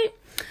that point.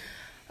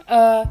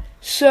 I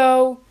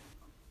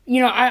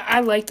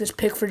like this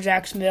pick for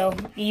Jacksonville,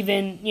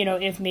 even,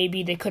 if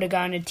maybe they could have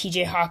gone to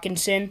TJ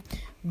Hawkinson.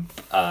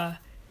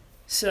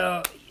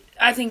 So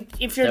I think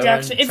if you're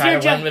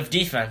with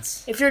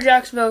defense. If you're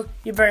Jacksonville,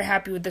 you're very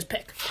happy with this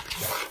pick.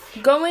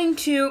 Going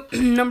to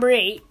number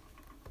 8,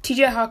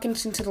 TJ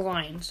Hawkinson to the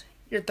Lions.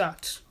 Your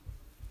thoughts?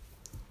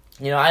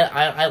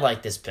 I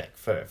like this pick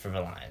for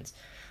the Lions.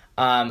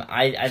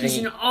 I think he's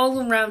an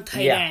all-around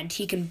tight end.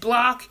 He can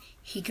block.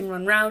 He can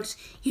run routes.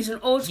 He's an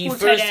old-school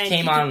tight end. He first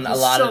came on a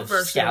lot of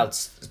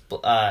scouts'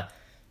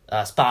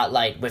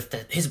 spotlight with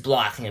his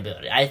blocking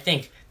ability. I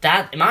think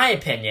that, in my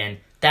opinion,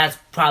 that's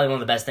probably one of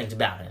the best things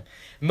about him.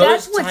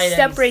 That's what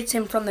separates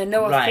him from the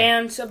Noah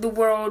Fants of the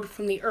world,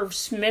 from the Irv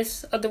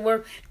Smiths of the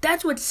world.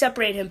 That's what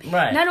separates him.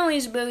 Right. Not only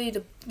his ability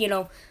to, be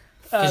a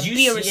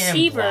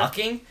receiver. Him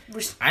blocking?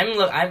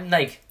 I'm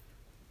like,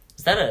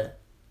 is that a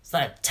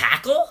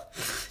tackle?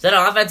 Is that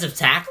an offensive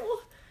tackle?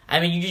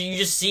 You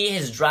just see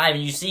his drive,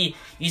 and you see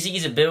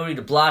his ability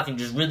to block and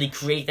just really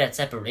create that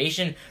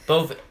separation,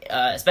 both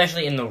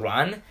especially in the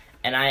run.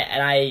 And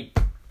I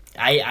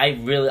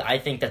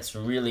think that's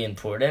really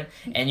important.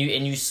 And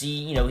you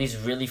see, he's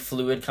really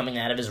fluid coming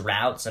out of his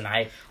routes, and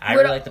I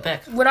really like the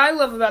pick. What I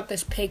love about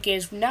this pick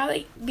is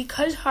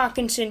because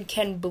Hawkinson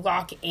can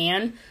block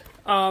and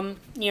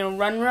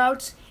run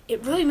routes,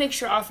 it really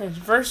makes your offense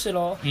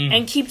versatile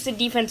and keeps the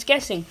defense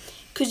guessing.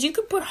 Because you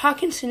could put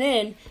Hawkinson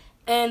in,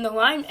 and the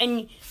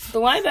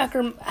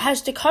linebacker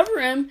has to cover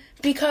him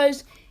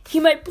because he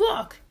might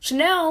block. So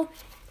now,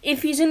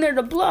 if he's in there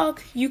to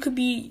block,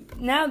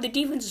 now the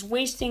defense is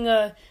wasting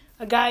a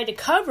guy to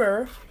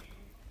cover,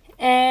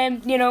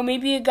 and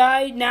maybe a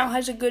guy now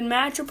has a good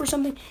matchup or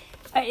something.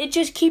 It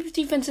just keeps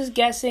defenses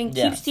guessing,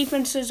 keeps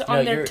defenses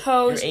on their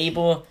toes. You're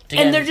able to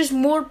and they're just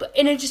more,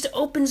 and it just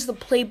opens the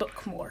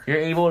playbook more. You're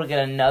able to get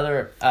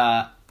another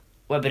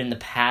weapon in the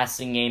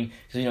passing game.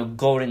 Because,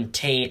 Golden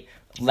Tate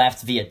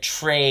left via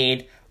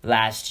trade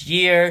last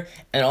year,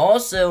 and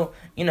also,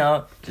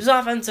 his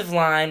offensive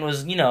line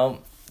was,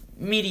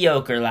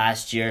 mediocre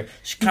last year,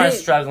 kind of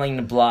struggling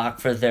to block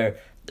for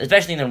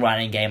especially in the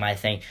running game, I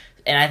think.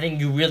 And I think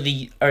you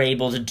really are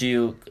able to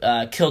do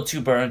kill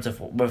two birds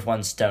with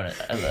one stone.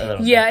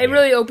 Yeah, it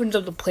really opens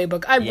up the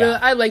playbook.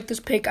 I like this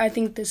pick. I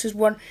think this is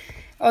one.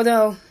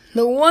 Although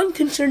the one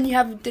concern you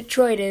have with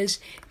Detroit is,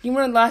 you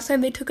remember last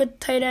time they took a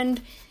tight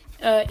end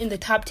in the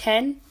top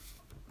 10?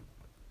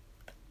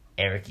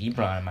 Eric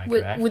Ebron, am I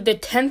correct? With the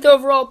 10th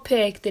overall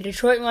pick, the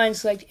Detroit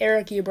Lions select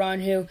Eric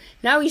Ebron, who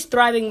now he's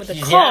thriving with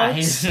the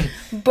Colts.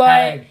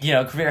 But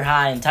career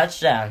high in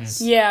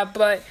touchdowns. Yeah,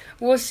 but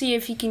we'll see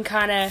if he can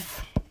kind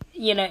of,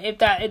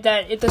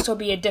 if this will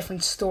be a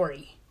different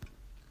story.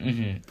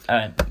 Mm-hmm. All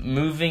right,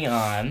 moving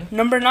on.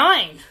 Number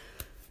 9.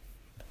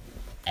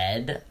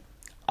 Ed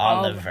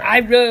Oliver. I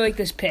really like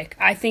this pick.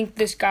 I think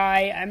this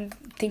guy, I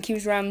think he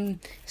was around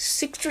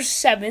 6th or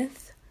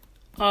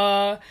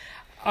 7th.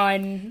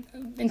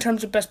 In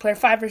terms of best player,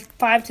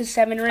 5 to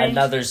 7 range.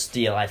 Another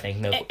steal, I think.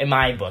 No, in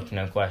my book,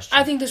 no question.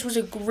 I think this was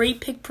a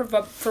great pick for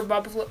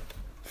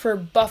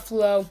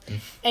Buffalo.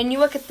 And you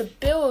look at the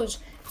Bills;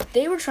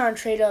 they were trying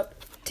to trade up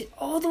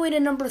all the way to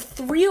number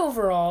 3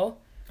 overall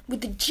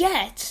with the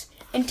Jets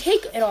and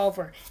take Ed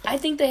Oliver. I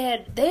think they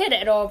had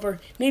Ed Oliver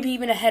maybe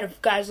even ahead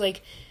of guys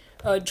like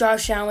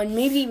Josh Allen,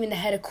 maybe even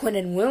ahead of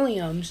Quinnen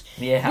Williams.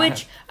 Yeah.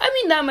 Which,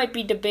 that might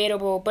be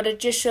debatable, but it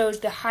just shows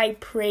the high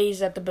praise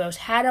that the Bills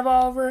had of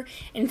Oliver.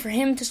 And for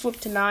him to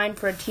slip to 9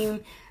 for a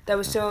team that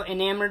was so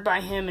enamored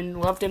by him and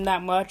loved him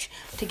that much,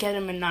 to get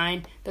him a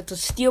 9, that's a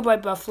steal by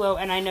Buffalo.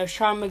 And I know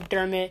Sean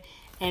McDermott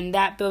and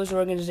that Bills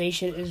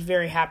organization is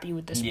very happy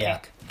with this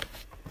pick.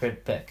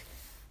 Good pick.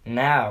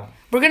 Now,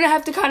 we're going to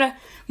have to kind of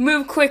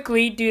move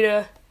quickly due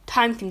to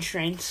time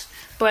constraints,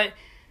 but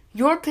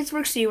your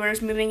Pittsburgh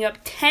Steelers moving up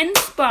 10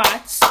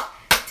 spots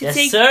to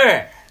take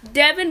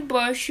Devin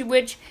Bush,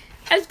 which,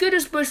 as good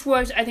as Bush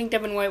was, I think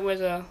Devin White was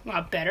a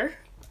lot better.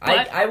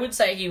 I would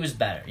say he was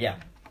better, yeah.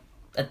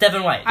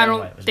 Devin White. I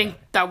don't think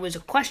that was a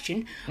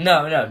question.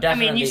 No, definitely. I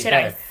mean, you said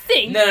better. I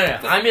think. No.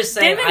 I'm just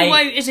saying. Devin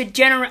White is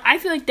I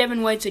feel like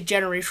Devin White's a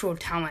generational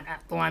talent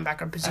at the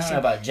linebacker position.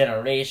 I don't know about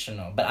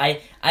generational, but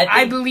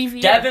I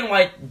believe Devin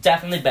White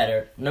definitely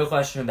better. No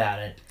question about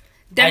it.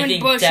 Devin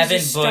Bush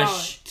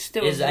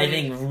is I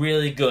think,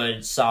 really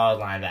good,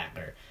 solid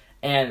linebacker,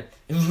 and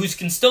who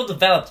can still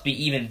develop to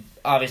be even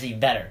obviously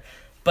better.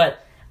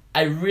 But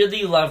I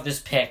really love this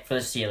pick for the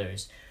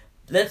Steelers.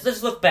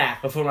 Let's look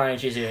back before Ryan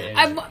Shazier.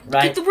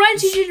 Right?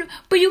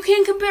 But you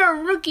can't compare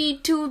a rookie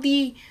to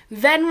the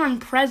veteran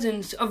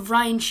presence of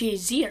Ryan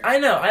Shazier. I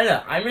know.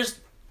 I'm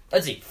just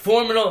let's see.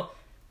 Formidable.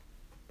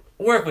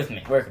 Work with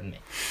me.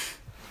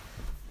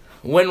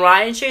 When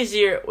Ryan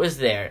Shazier was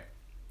there.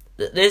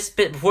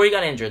 Before he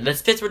got injured,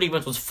 this Pittsburgh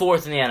defense was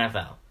 4th in the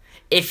NFL.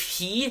 If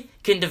he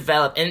can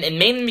develop, and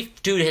mainly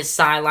due to his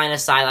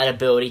sideline-to-sideline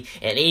ability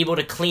and able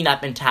to clean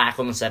up and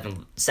tackle on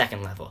the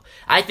second level,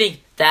 I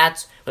think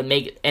that's what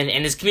and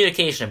his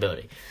communication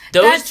ability.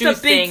 Those two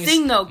things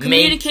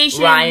make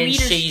Ryan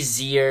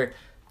Shazier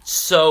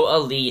so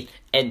elite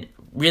and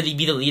really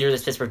be the leader of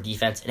this Pittsburgh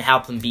defense and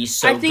help them be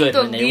so good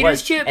when they were,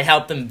 and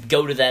help them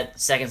go to that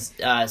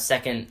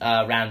second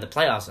round of the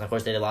playoffs. And of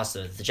course, they lost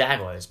to the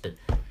Jaguars, but.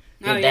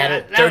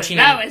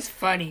 That was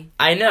funny.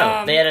 I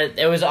know.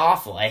 It was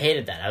awful. I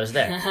hated that. I was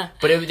there.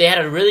 But they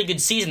had a really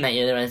good season that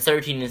year. They went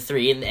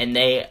 13-3, and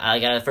they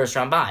got a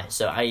first-round bye.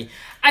 So I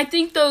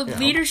think, though,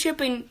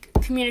 leadership and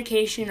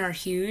communication are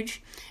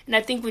huge. And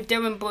I think with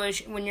Devin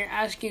Bush, when you're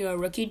asking a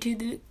rookie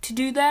to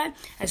do that,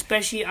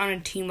 especially on a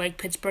team like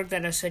Pittsburgh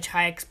that has such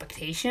high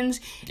expectations,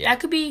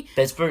 that could be...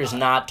 Pittsburgh does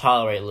not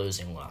tolerate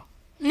losing well.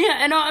 Yeah,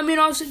 and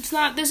also it's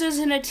not... This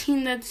isn't a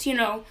team that's,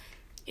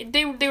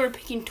 They were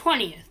picking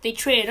 20th. They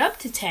traded up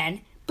to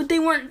 10, but they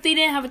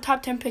didn't have a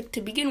top 10 pick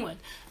to begin with.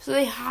 So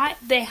they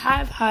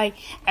have high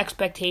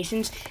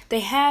expectations.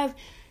 They have,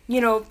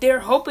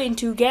 they're hoping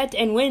to get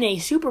and win a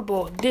Super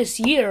Bowl this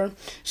year.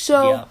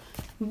 So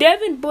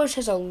Devin Bush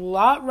has a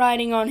lot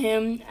riding on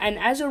him, and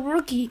as a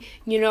rookie,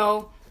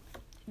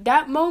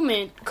 that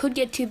moment could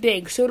get too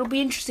big. So it'll be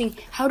interesting.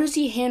 How does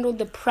he handle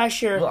the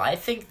pressure? Well, I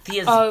think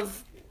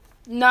of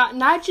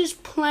not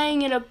just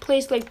playing in a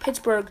place like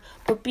Pittsburgh,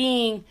 but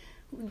being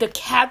the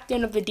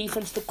captain of the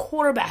defense, the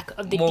quarterback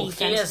of the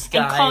defense,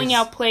 and calling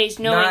out plays.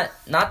 Not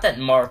that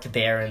Mark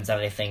Barron's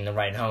anything to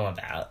write home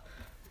about,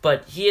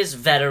 but he has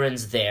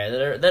veterans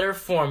there that are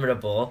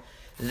formidable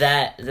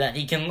that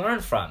he can learn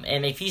from.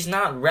 And if he's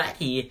not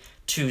ready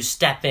to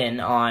step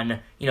in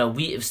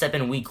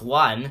week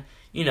 1,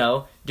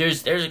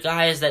 there's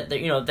guys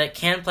that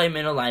can play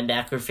middle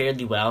linebacker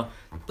fairly well,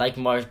 like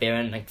Mark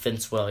Barron, like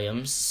Vince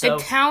Williams. So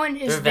the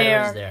talent is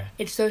there.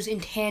 It's those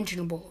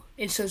intangibles.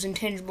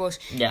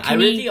 Yeah, I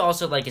really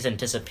also like his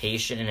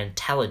anticipation and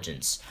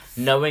intelligence,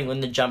 knowing when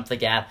to jump the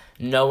gap,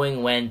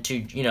 knowing when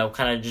to,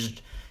 kind of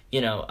just,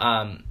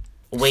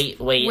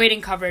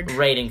 waiting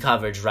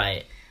coverage,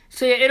 right.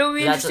 So it'll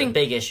be interesting. That's a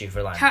big issue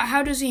for linebackers.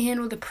 How does he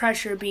handle the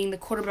pressure being the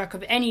quarterback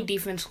of any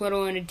defense, let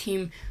alone a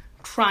team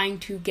trying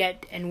to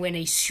get and win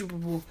a Super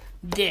Bowl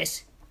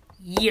this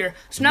year?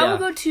 So now we'll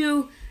go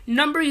to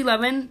number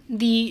 11,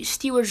 the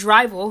Steelers'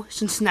 rival,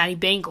 Cincinnati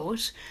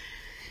Bengals.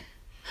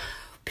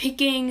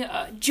 Picking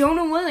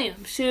Jonah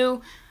Williams,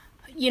 who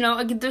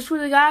again, this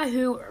was a guy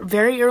who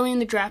very early in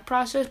the draft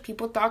process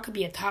people thought could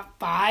be a top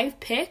 5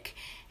 pick,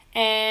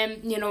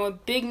 and a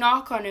big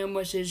knock on him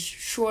was his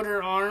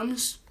shorter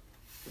arms,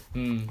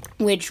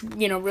 which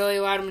really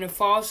allowed him to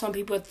fall. Some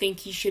people think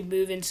he should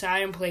move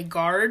inside and play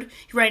guard.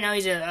 Right now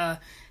he's a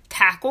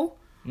tackle,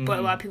 but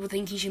a lot of people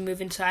think he should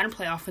move inside and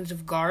play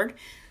offensive guard.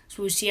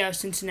 So we'll see how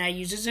Cincinnati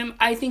uses him.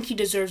 I think he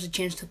deserves a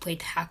chance to play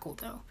tackle,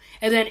 though.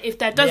 And then if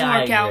that doesn't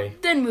work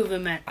out, then move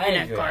him at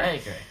guard.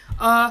 I agree.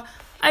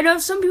 I know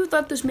some people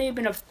thought this may have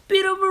been a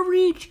bit of a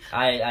reach.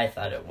 I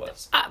thought it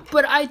was.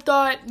 But I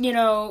thought,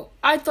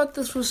 I thought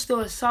this was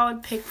still a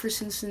solid pick for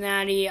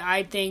Cincinnati.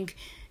 I think,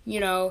 if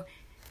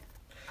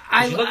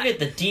you look at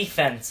the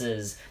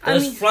defenses,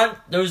 those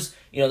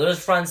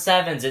front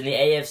sevens in the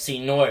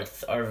AFC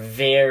North are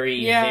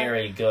very,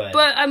 very good.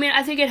 But,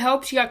 I think it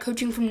helps. You got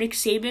coaching from Nick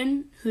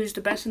Saban, who's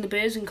the best in the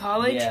biz in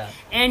college. Yeah.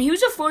 And he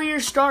was a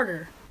 4-year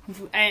starter.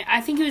 I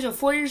think he was a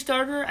 4-year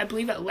starter, I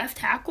believe, at left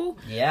tackle.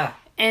 Yeah.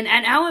 And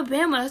at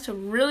Alabama, that's a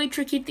really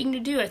tricky thing to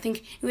do. I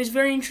think it was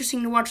very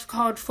interesting to watch the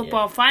college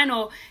football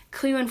final,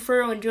 Cleveland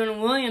Ferrell and Jonah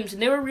Williams,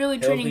 and they were really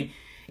training,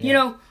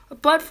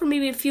 but for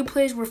maybe a few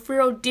plays where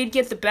Ferrell did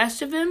get the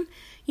best of him,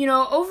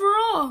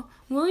 overall,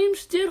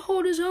 Williams did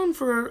hold his own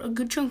for a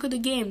good chunk of the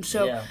game.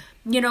 So,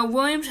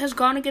 Williams has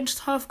gone against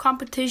tough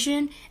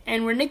competition,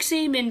 and where Nick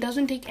Saban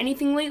doesn't take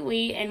anything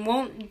lightly and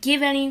won't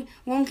give anything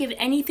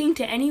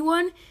to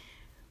anyone,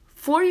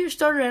 4-year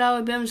starter at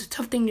Alabama is a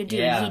tough thing to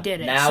do, and he did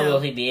it. Now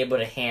will he be able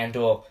to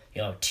handle,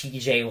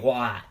 T.J.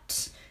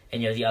 Watt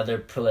and, the other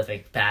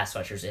prolific pass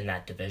rushers in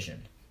that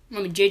division?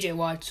 J.J.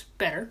 Watt's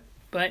better,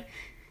 but...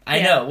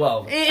 I know,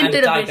 well, I'm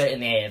talking about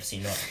in the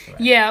AFC North. Right?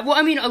 Yeah, well,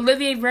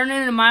 Olivier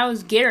Vernon and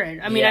Myles Garrett.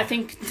 I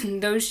think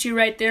those two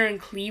right there in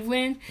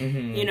Cleveland,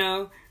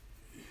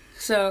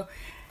 So,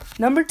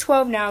 number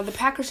 12 now, the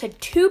Packers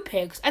had 2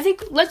 picks. I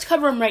think, let's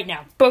cover them right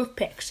now, both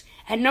picks.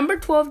 At number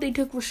 12, they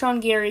took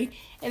Rashawn Gary.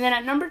 And then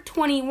at number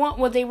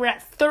 21, they were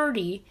at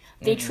 30.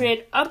 They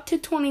traded up to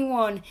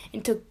 21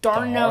 and took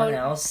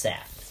Darnell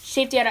Savage,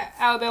 safety out of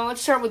Alabama.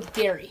 Let's start with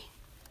Gary,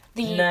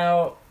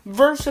 the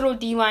versatile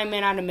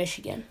D-lineman out of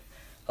Michigan.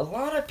 A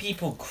lot of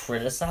people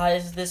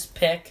criticize this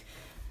pick,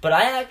 but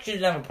I actually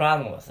didn't have a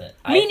problem with it.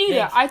 Me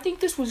neither. I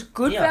think this was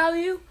good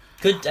value.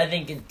 Good. I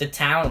think the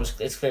talent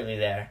is clearly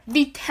there.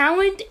 The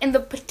talent and the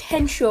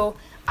potential,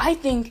 I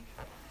think...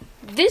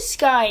 This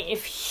guy,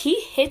 if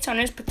he hits on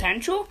his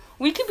potential,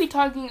 we could be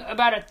talking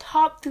about a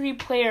top 3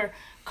 player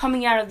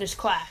coming out of this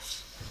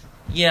class.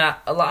 Yeah,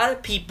 a lot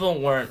of people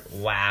weren't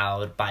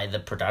wowed by the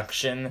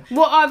production.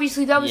 Well,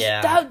 obviously,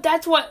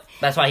 that's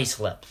why he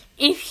slipped.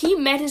 If he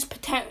met his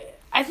potential...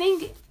 I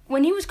think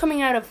when he was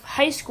coming out of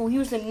high school, he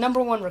was the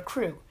number 1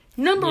 recruit.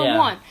 Number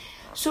 1.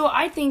 So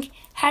I think,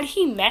 had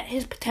he met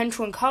his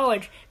potential in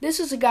college, this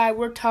is a guy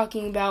we're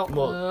talking about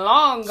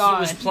long gone.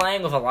 He was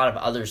playing with a lot of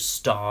other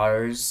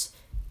stars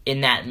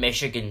in that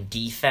Michigan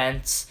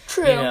defense.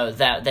 True.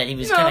 That he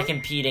was kind of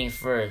competing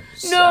for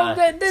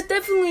that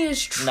definitely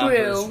is true.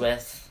 Numbers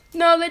with.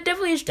 No, that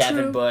definitely is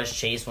Devin true. Bush,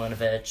 Chase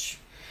Winovich.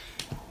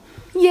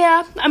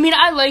 Yeah,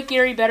 I like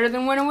Gary better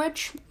than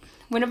Winovich.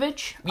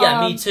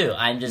 Yeah, me too.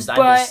 I'm just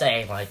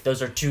saying,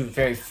 those are 2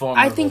 very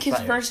formidable I think his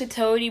players.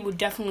 Versatility would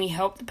definitely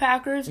help the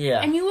Packers.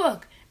 Yeah. And you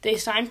look, they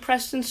signed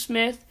Preston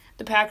Smith.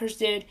 The Packers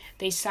did.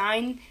 They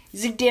signed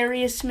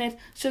Zadarius Smith.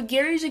 So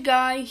Gary's a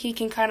guy, he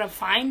can kind of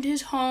find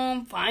his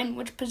home, find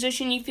which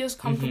position he feels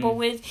comfortable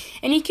with,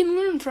 and he can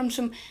learn from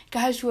some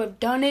guys who have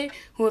done it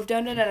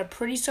at a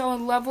pretty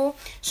solid level.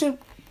 So,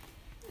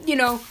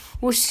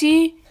 we'll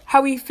see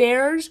how he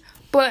fares,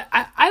 but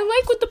I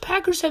like what the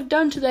Packers have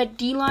done to that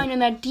D-line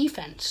and that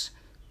defense.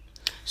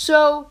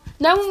 So,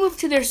 now we'll move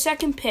to their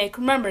second pick.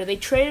 Remember, they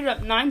traded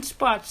up 9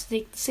 spots to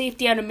take the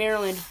safety out of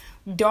Maryland,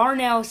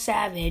 Darnell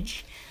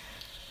Savage.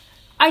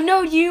 I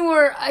know you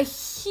were a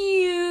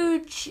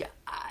huge...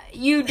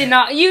 You did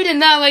not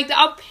like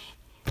the...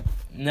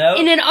 No.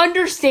 In an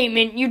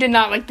understatement, you did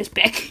not like this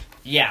pick.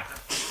 Yeah.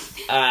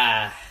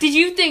 Did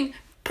you think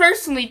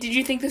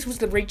this was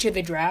the reach of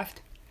the draft?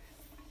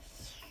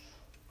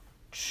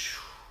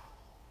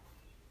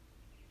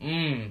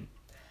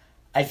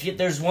 I feel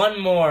there's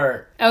one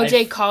more.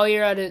 LJ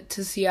Collier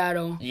to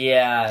Seattle.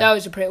 Yeah. That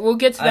was a pretty... We'll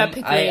get to that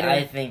pick later.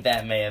 I think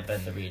that may have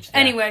been the reach.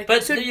 Anyway.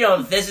 But,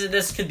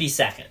 this could be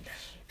second.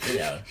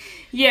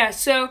 Yeah,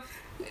 so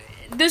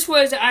this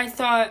was an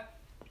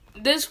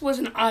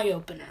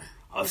eye-opener.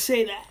 I'll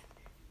say that.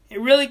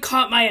 It really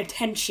caught my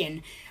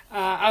attention.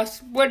 I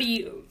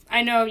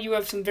know you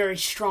have some very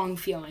strong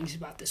feelings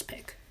about this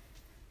pick.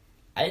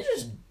 I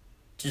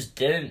just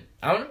didn't.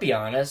 I want to be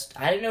honest.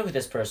 I didn't know who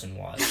this person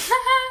was.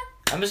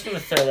 I'm just going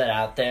to throw that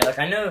out there.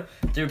 I know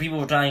there were people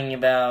who were talking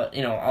about,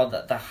 all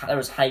there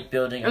was hype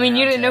building.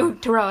 You didn't know who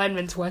Terrell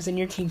Edmonds was, and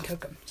your team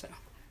took him, so.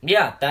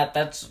 Yeah,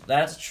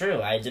 that's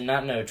true. I did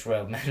not know who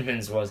Terrell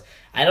Edmonds was.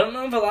 I don't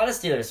know if a lot of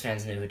Steelers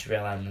fans knew who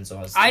Terrell Edmonds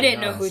was. I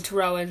didn't know who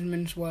Terrell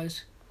Edmonds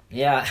was.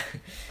 Yeah.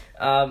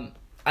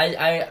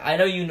 I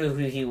know you knew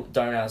who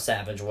Darnell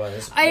Savage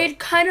was. I had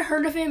kind of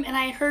heard of him, and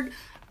I had heard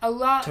a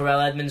lot. Terrell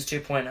Edmonds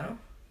 2.0?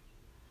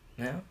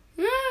 No?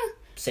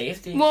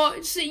 safety. Well,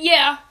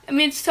 yeah. I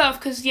mean, it's tough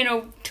because,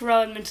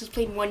 Terrell Edmonds has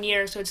played 1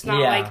 year, so it's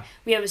not like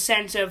we have a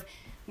sense of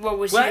what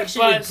was he bust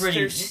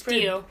or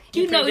steal.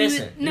 He was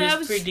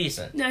pretty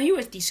decent. No, he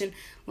was decent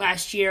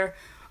last year.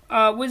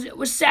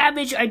 Was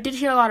Savage, I did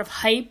hear a lot of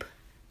hype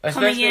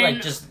Especially, coming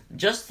in.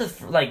 just the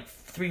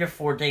 3 or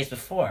 4 days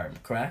before,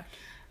 correct?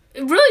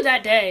 Really,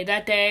 that day,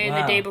 and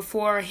Wow. the day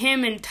before,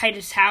 him and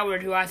Titus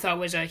Howard, who I thought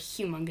was a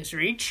humongous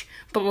reach.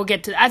 But we'll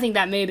get to. I think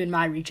that may have been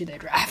my reach of the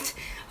draft.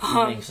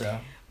 I think so.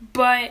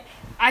 But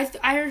I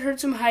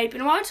heard some hype,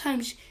 and a lot of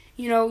times,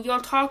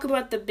 you'll talk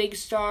about the big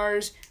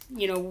stars,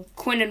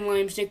 Quinton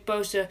Williams, Nick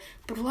Bosa,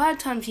 but a lot of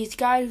times these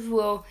guys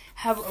will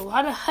have a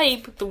lot of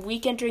hype the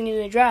week entering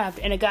into the draft,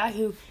 and a guy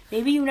who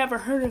maybe you've never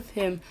heard of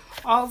him,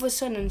 all of a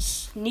sudden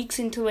sneaks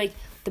into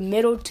the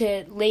middle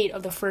to late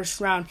of the first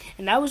round,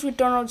 and that was what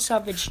Darnold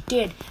Savage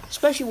did,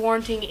 especially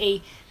warranting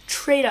a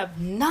trade up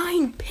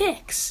 9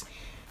 picks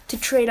to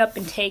trade up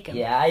and take him.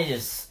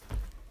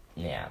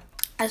 Yeah,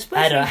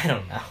 Especially, I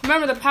don't know.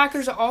 Remember, the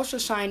Packers also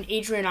signed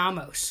Adrian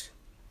Amos.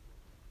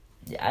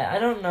 Yeah, I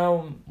don't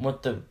know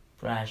what the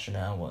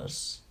rationale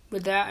was.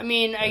 With that, I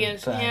mean, I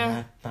guess,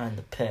 yeah. Behind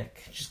the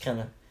pick, just kind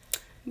of.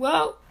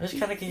 Well, I was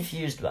kind of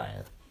confused by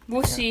it.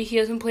 We'll see. He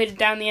hasn't played it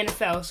down in the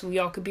NFL, so we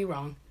all could be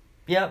wrong.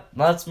 Yep,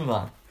 let's move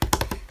on.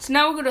 So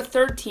now we'll go to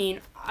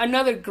 13.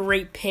 Another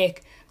great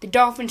pick. The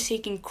Dolphins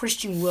taking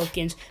Christian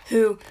Wilkins,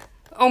 who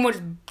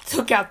almost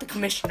took out the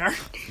commissioner.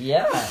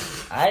 Yeah,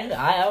 I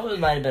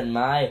might have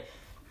been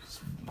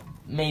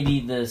maybe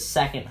the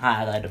second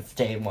highlight of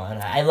day one.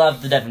 I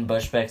love the Devin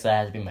Bush pick, so that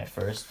had to be my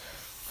first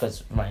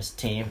because of my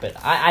team. But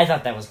I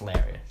thought that was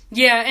hilarious.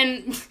 Yeah,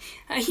 and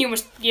he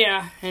almost,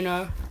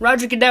 and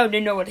Roger Goodell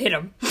didn't know what hit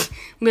him,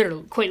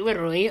 quite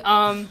literally.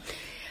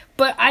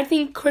 But I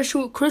think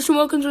Christian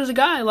Wilkins was a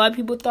guy. A lot of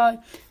people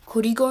thought,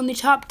 could he go in the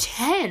top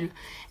 10?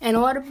 And a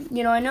lot of,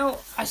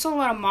 I saw a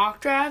lot of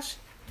mock drafts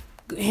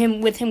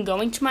with him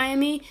going to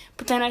Miami,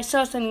 but then I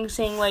saw something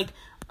saying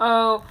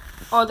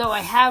although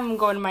I have him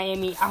going to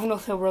Miami, I don't know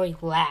if he'll really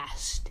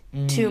last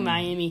to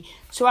Miami.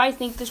 So I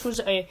think this was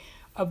a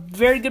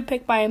very good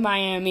pick by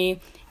Miami,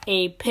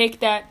 a pick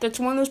that's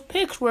one of those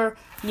picks where,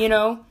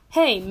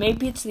 hey,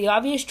 maybe it's the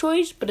obvious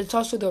choice, but it's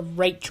also the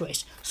right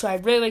choice. So I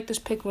really like this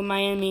pick with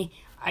Miami.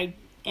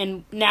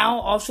 And now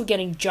also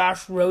getting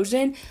Josh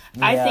Rosen.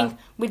 Yeah. I think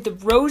with the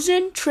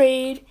Rosen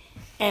trade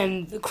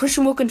and the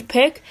Christian Wilkins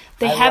pick,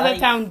 they have a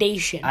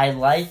foundation. I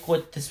like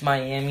what this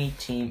Miami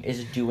team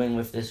is doing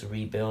with this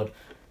rebuild,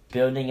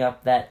 building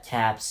up that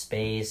cap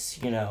space,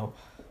 kind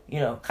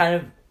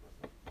of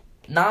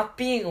not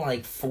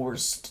being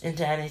forced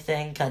into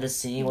anything, kind of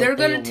seeing what they're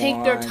going to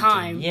take their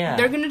time. Yeah.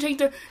 They're going to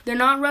take they're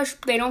not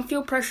rushed, they don't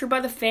feel pressured by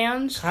the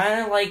fans.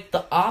 Kind of like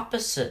the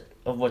opposite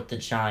of what the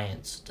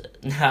Giants did.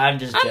 I'm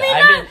just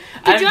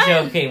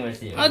joking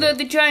with you. Although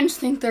the Giants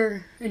think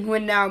they're in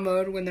win now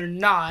mode when they're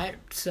not,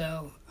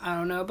 so I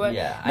don't know. But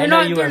yeah, I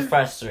know you were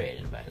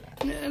frustrated by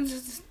that.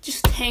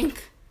 Just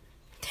tank.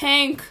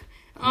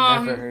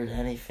 Never heard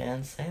any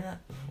fans say that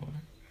before.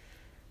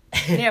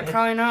 Yeah,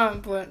 probably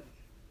not, but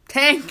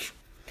tank.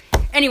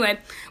 Anyway,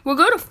 we'll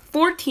go to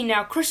 14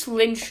 now. Chris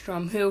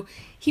Lindstrom, who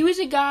he was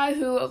a guy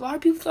who a lot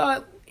of people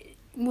thought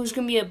was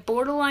going to be a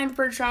borderline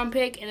first-round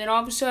pick, and then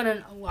all of a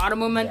sudden, a lot of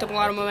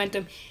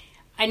momentum.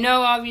 I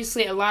know,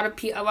 obviously, a lot of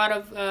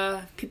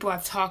people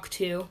I've talked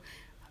to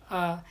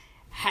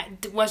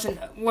wasn't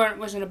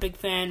a big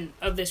fan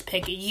of this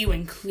pick, you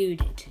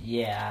included.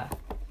 Yeah.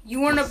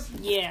 You weren't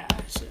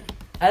So.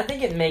 I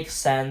think it makes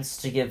sense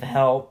to give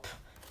help.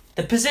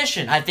 The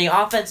position, I think,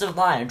 offensive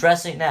line,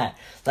 addressing that.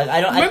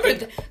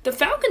 Remember, the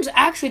Falcons,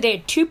 actually, they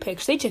had 2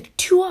 picks. They took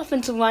 2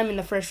 offensive linemen in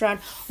the first round.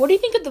 What do you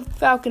think of the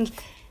Falcons?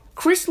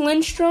 Chris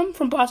Lindstrom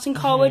from Boston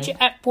College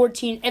at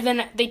 14, and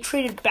then they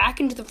traded back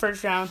into the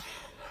first round.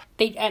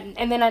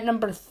 And then at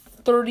number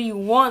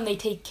 31, they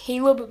take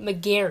Caleb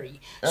McGarry.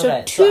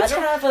 Okay, so I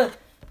don't have a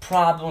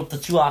problem with the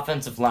 2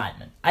 offensive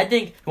linemen. I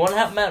think you want to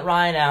help Matt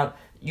Ryan out.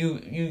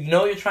 You know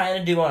what you're trying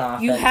to do on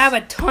offense. You have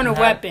a ton of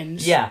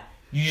weapons. Yeah.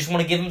 You just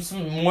want to give him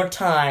some more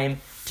time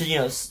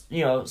to,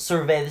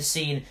 survey the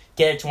scene,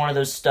 get it to one of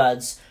those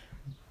studs.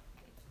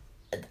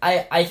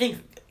 I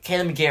think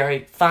Caleb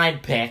McGarry, fine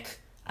pick.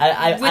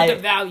 With the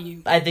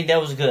value. I think that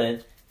was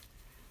good.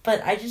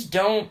 But I just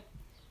don't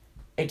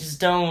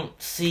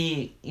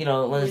see,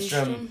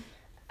 Lindstrom.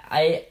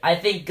 I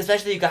think,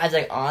 especially guys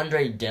like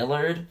Andre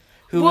Dillard,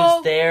 who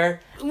was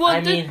there.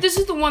 Well, this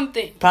is the one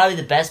thing. Probably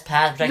the best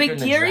pass protector in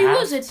the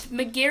draft.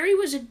 McGarry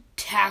was a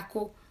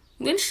tackle.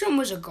 Lindstrom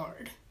was a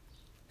guard.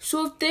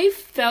 So if they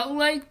felt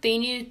like they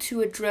needed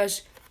to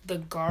address the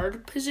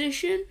guard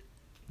position...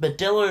 But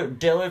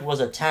Dillard was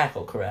a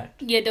tackle,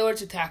 correct? Yeah,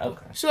 Dillard's a tackle.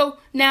 Okay. So,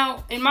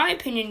 now, in my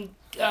opinion,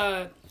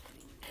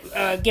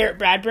 Garrett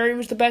Bradbury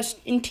was the best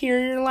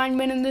interior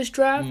lineman in this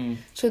draft.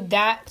 So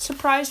that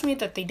surprised me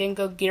that they didn't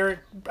go Garrett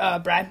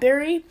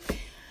Bradbury.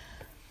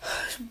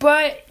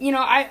 But,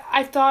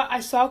 I thought I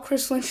saw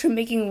Chris Lindstrom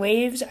making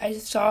waves. I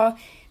saw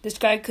this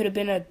guy could have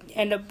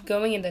end up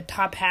going in the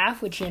top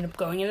half, which he ended up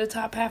going in the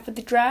top half of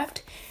the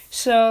draft.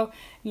 So,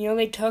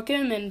 they took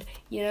him, and,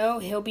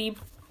 he'll be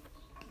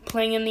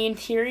playing in the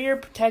interior,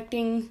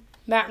 protecting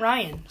Matt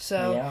Ryan.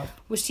 So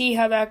we'll see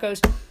how that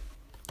goes.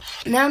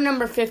 Now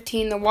number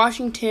 15, the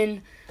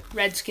Washington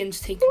Redskins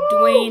take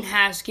Dwayne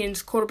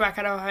Haskins, quarterback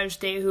at Ohio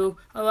State, who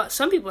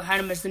some people had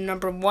him as the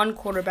number 1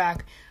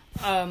 quarterback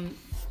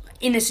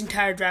in this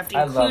entire draft,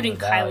 including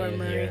Kyler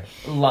Murray. Here.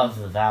 Love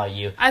the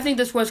value. I think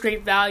this was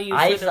great value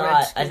for the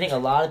Redskins. I think a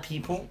lot of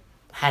people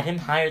had him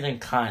higher than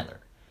Kyler.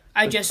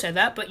 I just said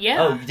that, but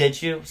yeah. Oh,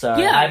 did you?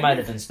 Sorry, yeah, I might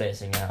have been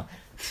spacing out.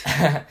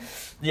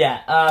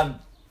 Yeah,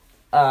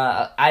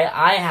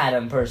 I had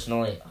him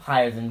personally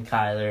higher than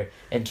Kyler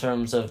in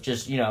terms of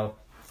just,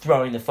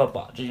 throwing the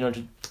football.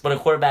 Just what a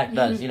quarterback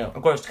does.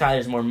 Of course,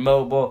 Kyler's more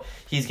mobile.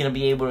 He's going to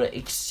be able to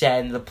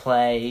extend the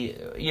play,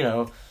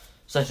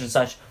 such and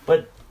such.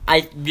 But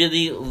I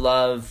really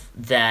love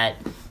that.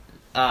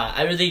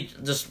 I really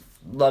just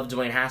love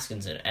Dwayne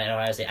Haskins at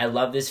Ohio State. I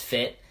love this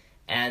fit.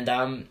 And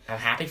I'm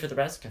happy for the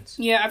Redskins.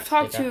 Yeah, I've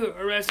talked to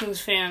a Redskins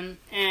fan,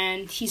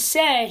 and he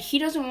said he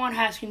doesn't want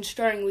Haskins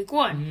starting week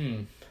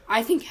 1.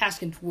 I think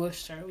Haskins will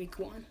start week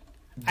 1.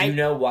 Do you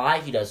know why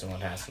he doesn't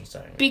want Haskins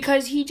starting?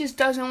 Because he just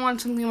doesn't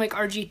want something like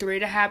RG3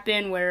 to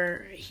happen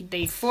where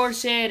they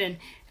force it, and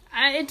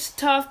it's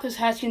tough because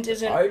Haskins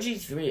isn't...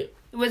 RG3... It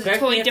was correct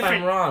totally me if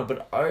different. I'm wrong,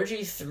 but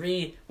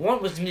RG3...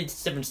 One was a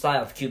different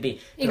style of QB.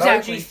 But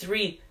exactly.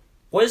 RG3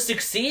 was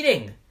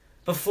succeeding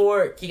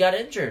before he got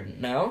injured,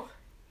 no?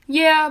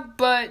 Yeah,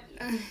 but...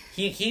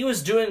 He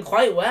was doing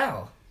quite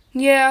well.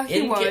 Yeah,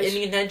 he was.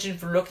 In contention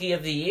for Rookie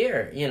of the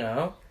Year,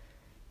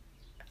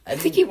 I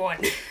think he won.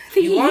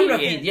 He won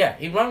Rookie of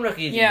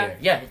the Year.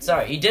 Yeah,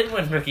 sorry. He did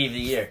win Rookie of the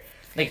Year.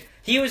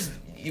 He was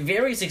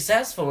very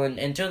successful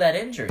until that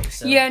injury.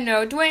 So. Yeah,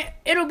 no. Dwayne,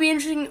 it'll be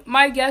interesting.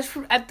 My guess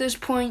at this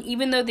point,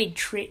 even though they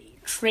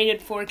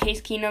traded for Case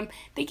Keenum,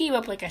 they gave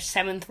up a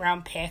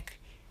 7th-round pick.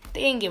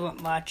 They didn't give up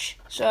much.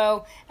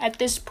 So, at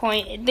this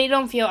point, they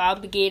don't feel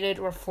obligated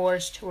or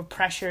forced or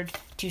pressured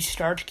to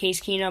start Case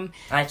Keenum.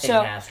 I think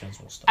Haskins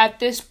will start.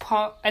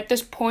 At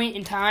this point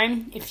in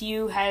time, if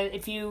you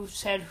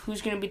said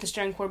who's going to be the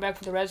starting quarterback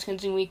for the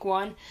Redskins in week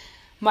 1,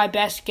 my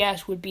best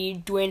guess would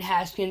be Dwayne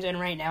Haskins, and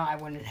right now I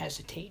wouldn't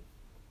hesitate.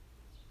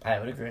 I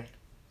would agree.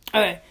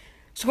 Okay,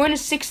 so going to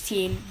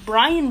 16,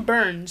 Brian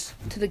Burns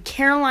to the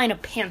Carolina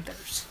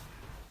Panthers.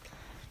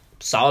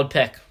 Solid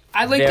pick.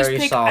 I like this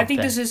pick. I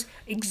think this is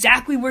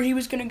exactly where he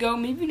was going to go.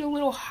 Maybe a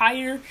little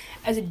higher.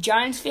 As a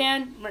Giants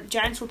fan,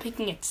 Giants were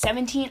picking at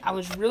 17. I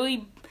was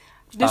really...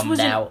 This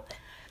was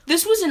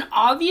an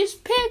obvious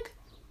pick,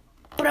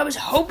 but I was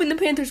hoping the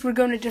Panthers were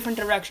going a different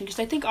direction because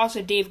I think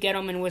also Dave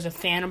Gettleman was a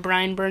fan of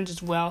Brian Burns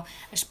as well,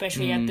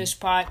 especially at this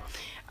spot.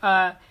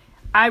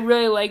 I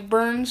really like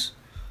Burns.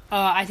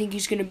 I think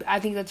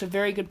that's a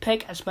very good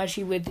pick,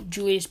 especially with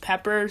Julius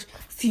Peppers,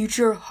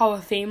 future Hall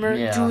of Famer.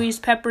 Yeah. Julius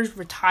Peppers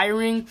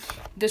retiring.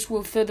 This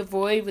will fill the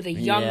void with a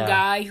young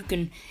guy who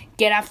can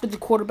get after the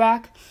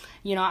quarterback.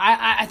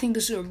 I think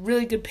this is a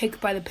really good pick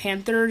by the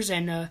Panthers,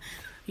 and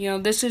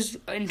this is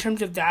in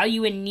terms of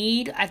value and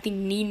need. I think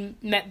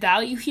need met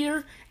value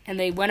here, and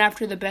they went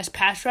after the best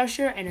pass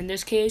rusher, and in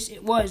this case,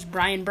 it was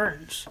Brian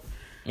Burns.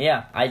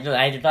 Yeah, I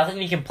do nothing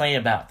to complain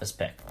about this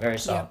pick. Very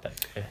solid pick.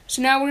 Yeah.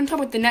 So now we're going to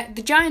talk about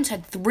the Giants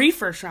had 3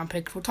 first-round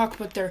picks. We'll talk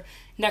about their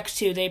next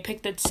 2. They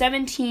picked at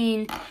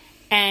 17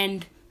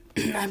 and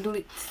I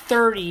believe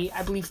 30.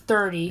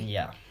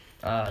 Yeah.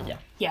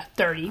 Yeah,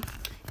 30.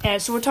 And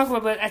so we'll talk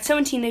about at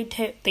 17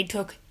 they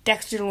took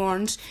Dexter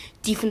Lawrence,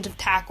 defensive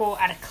tackle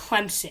out of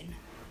Clemson.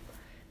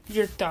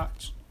 Your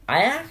thoughts?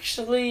 I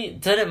actually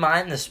didn't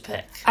mind this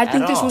pick. I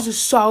think this was a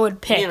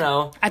solid pick.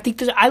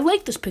 I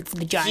like this pick for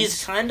the Giants.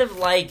 He's kind of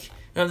like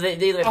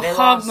they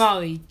hog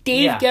molly.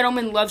 Dave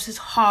Gettleman loves his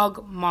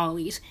hog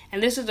mollies,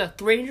 and this is a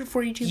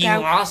 342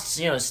 pound.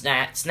 He lost,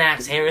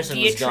 Snacks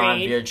Harrison was gone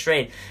via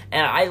trade,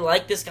 and I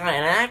like this guy,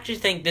 and I actually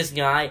think this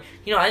guy,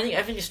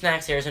 I think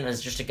Snacks Harrison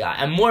is just a guy.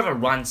 I'm more of a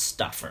run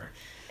stuffer,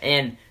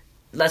 and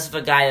less of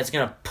a guy that's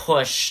gonna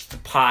push the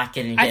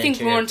pocket and get I think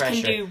interior Lawrence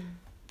pressure. Can do.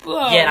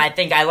 Yeah, and I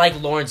think I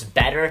like Lawrence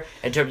better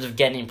in terms of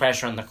getting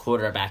pressure on the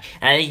quarterback.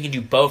 And I think he can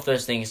do both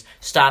those things,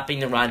 stopping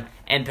the run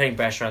and putting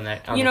pressure on the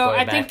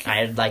quarterback.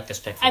 I like this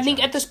pick. I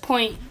think at this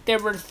point, there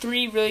were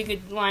 3 really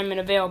good linemen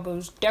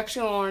available.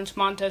 Dexter Lawrence,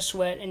 Montez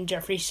Sweat, and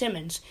Jeffrey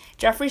Simmons.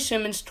 Jeffrey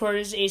Simmons tore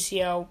his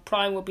ACL,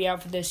 probably will be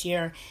out for this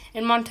year.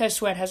 And Montez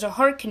Sweat has a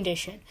heart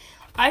condition.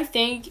 I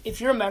think if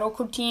you're a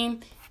medical team,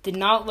 did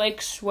not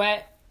like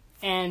Sweat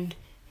and,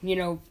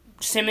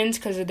 Simmons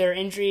because of their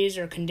injuries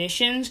or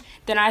conditions,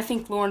 then I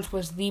think Lawrence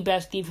was the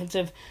best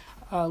defensive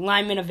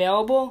lineman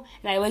available,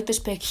 and I like this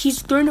pick.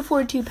 He's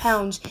 342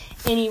 pounds,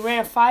 and he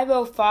ran a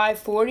 5.05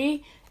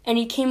 40, and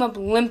he came up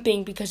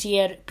limping because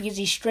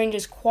he strained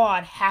his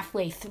quad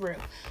halfway through.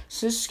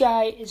 So this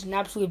guy is an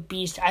absolute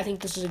beast. I think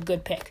this is a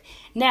good pick.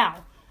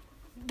 Now,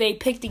 they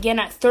picked again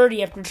at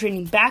 30 after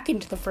trading back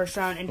into the first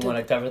round. You want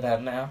to cover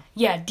that now?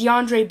 Yeah,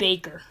 DeAndre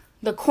Baker,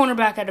 the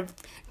cornerback out of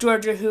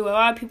Georgia, who a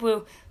lot of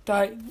people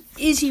thought,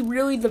 is he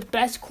really the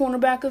best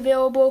cornerback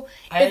available?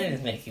 I didn't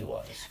think he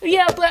was.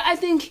 Yeah, but I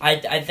think...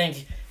 I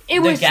think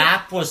the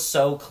gap was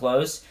so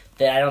close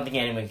that I don't think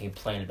anyone can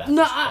complain about this.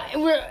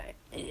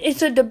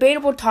 it's a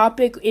debatable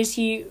topic. Is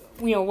he,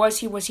 was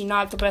he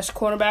not the best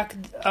quarterback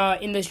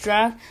in this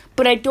draft?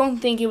 But I don't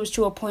think it was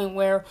to a point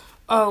where,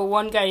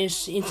 one guy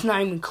it's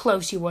not even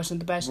close. He wasn't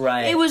the best.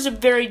 Right. It was a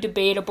very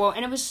debatable,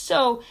 and it was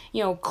so,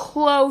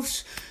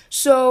 close.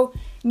 So,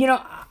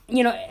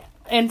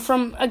 and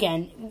from,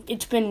 again,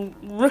 it's been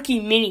rookie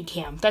mini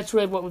camp. That's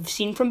really what we've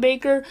seen from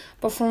Baker.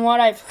 But from what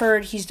I've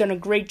heard, he's done a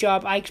great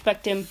job. I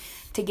expect him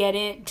to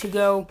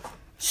go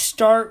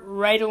start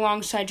right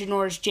alongside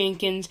Janoris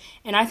Jenkins.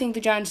 And I think the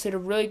Giants did a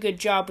really good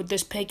job with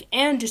this pick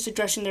and just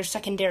addressing their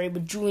secondary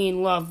with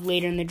Julian Love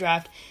later in the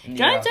draft. Yeah.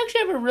 Giants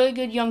actually have a really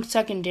good young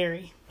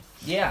secondary.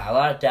 Yeah, a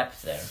lot of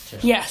depth there, too.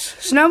 Yes.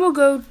 So now we'll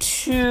go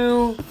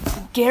to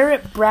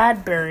Garrett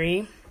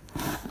Bradbury.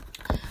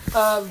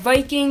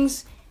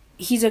 Vikings,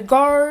 he's a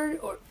guard,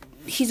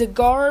 he's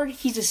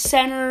a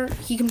center,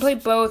 he can play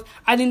both.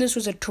 I think this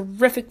was a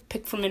terrific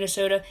pick for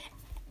Minnesota.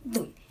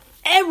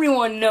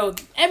 Everyone knew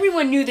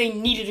they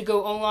needed to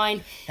go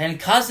O-line. And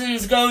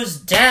Cousins goes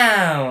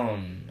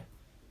down.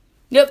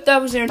 Yep,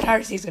 that was their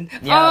entire season.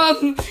 Yeah.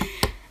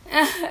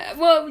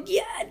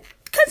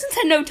 Cousins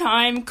had no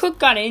time. Cook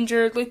got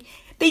injured.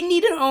 They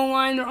needed an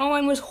O-line. Their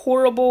O-line was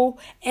horrible.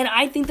 And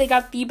I think they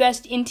got the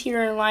best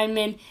interior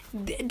lineman.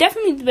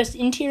 Definitely the best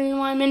interior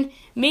lineman.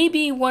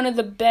 Maybe probably one of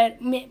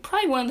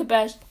the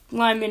best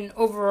linemen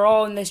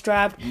overall in this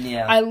draft.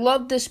 Yeah. I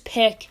love this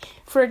pick.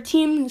 For a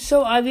team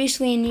so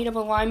obviously in need of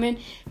a lineman,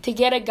 to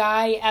get a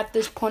guy at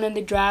this point in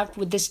the draft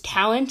with this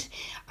talent,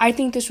 I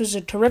think this was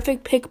a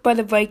terrific pick by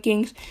the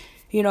Vikings.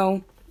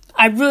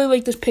 I really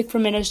like this pick for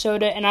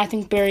Minnesota, and I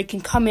think Barry can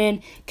come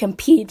in,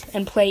 compete,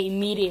 and play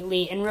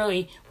immediately, and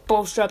really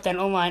bolster up that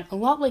O-line, a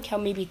lot like how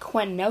maybe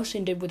Quentin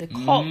Nelson did with the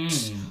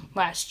Colts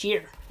last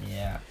year.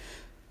 Yeah.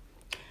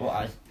 We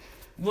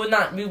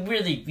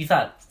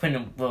thought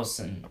Quentin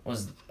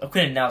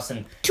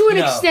Nelson. To an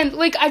extent,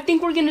 I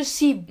think we're going to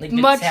see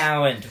much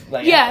talent.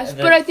 Yes,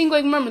 but I think,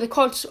 remember, the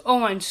Colts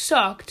O-line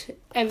sucked,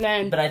 and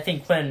then... But I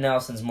think Quentin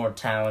Nelson's more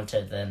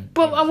talented than...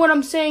 But what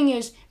I'm saying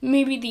is,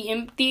 maybe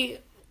the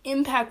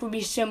impact would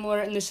be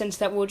similar in the sense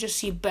that we'll just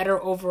see better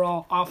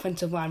overall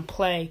offensive line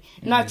play,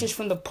 not just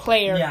from the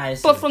player,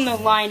 but from the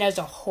line as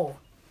a whole.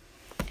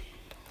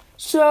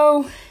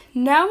 So,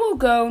 now we'll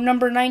go,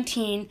 number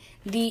 19,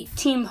 the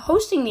team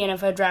hosting the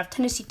NFL Draft,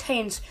 Tennessee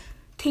Titans,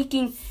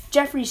 taking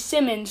Jeffrey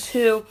Simmons,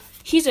 who,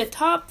 he's a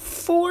top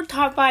 4,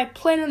 top 5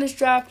 player in this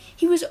draft.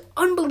 He was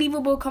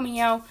unbelievable coming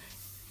out,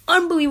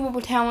 unbelievable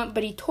talent,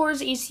 but he tore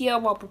his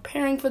ACL while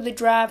preparing for the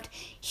draft.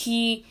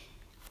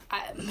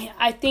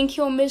 I think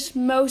he'll miss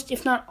most,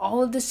 if not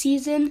all, of the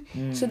season.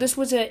 So this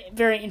was a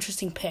very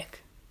interesting pick.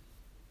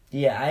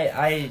 Yeah,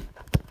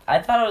 I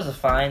thought it was a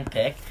fine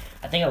pick.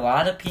 I think a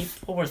lot of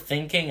people were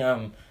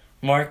thinking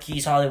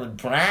Marquise Hollywood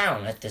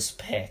Brown at this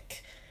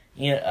pick.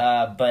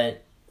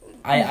 But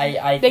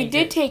I they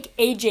did take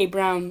A.J.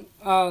 Brown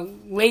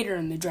later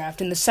in the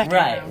draft, in the second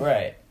round.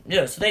 Right.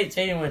 Yeah, so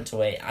they went to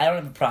wait. I don't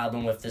have a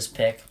problem with this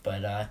pick,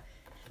 but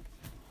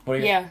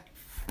yeah.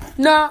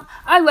 No,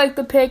 I like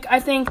the pick. I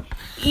think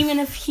even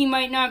if he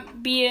might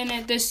not be in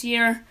it this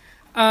year,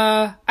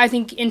 I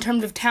think in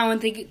terms of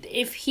talent,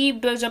 if he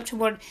builds up to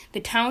what the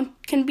talent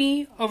can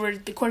be over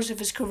the course of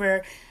his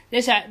career,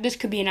 this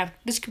could be enough.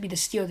 This could be the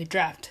steal of the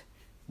draft.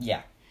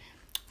 Yeah.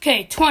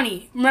 Okay,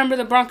 20. Remember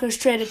the Broncos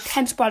traded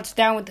 10 spots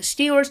down with the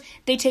Steelers.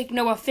 They take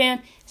Noah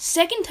Fant,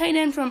 second tight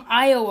end from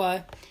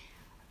Iowa.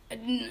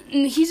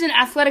 He's an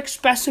athletic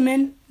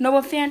specimen,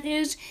 Noah Fant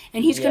is,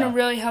 and he's going to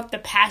really help the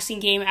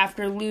passing game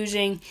after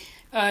losing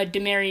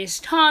Demaryius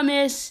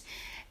Thomas,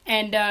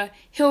 and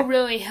he'll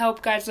really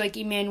help guys like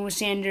Emmanuel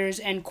Sanders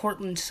and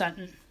Courtland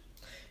Sutton.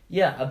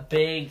 Yeah, a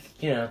big,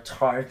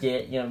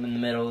 target, in the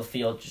middle of the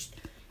field, just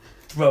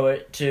throw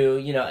it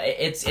to,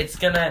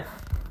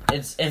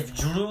 if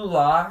Drew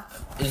Lock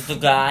is the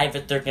guy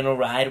that they're going to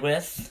ride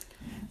with,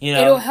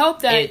 it'll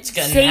help that it's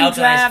gonna same help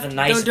draft, a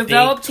nice they'll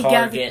develop big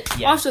together. Target.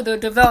 Yeah. Also, they'll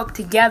develop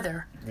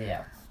together.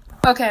 Yeah.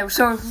 Okay,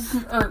 so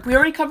we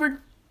already covered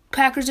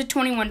Packers at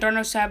 21,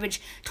 Darnell Savage.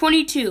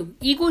 22,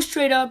 Eagles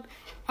straight up,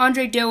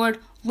 Andre Dillard.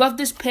 Love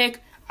this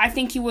pick. I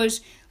think he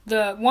was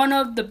one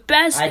of the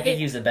best. I think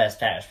he was the best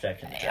pass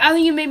pick. I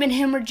think it may have been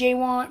him or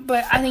J-Wan,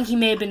 but I think he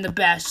may have been the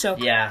best. So,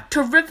 yeah.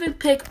 Terrific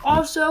pick.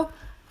 Also,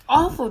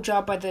 awful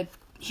job by the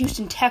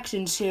Houston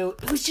Texans, who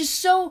it was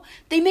just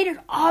they made it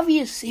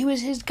obvious he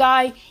was his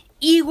guy.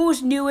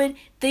 Eagles knew it.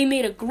 They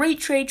made a great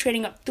trade,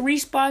 trading up 3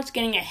 spots,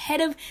 getting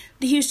ahead of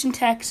the Houston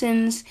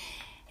Texans,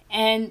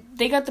 and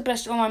they got the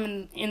best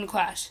O-lineman in the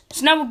class.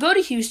 So now we'll go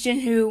to Houston,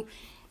 who,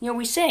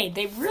 we say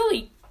they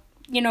really,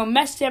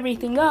 messed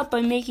everything up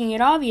by making it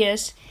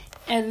obvious,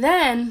 and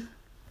then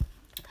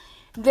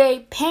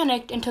they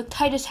panicked and took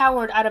Titus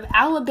Howard out of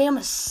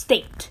Alabama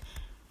State.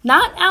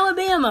 Not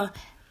Alabama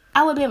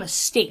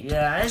State.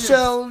 Yeah,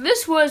 so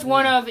this was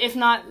one of, if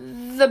not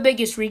the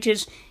biggest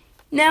reaches.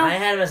 Now, I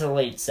had him as a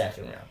late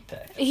second round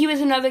pick. He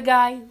was another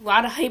guy, a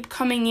lot of hype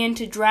coming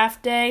into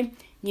draft day,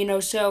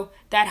 so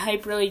that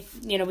hype really,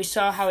 we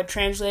saw how it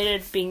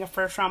translated being a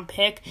first round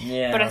pick.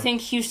 Yeah. But I think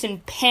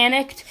Houston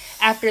panicked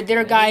after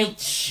their guy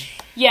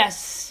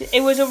Yes,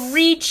 it was a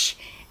reach.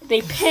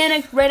 They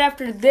panicked right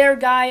after their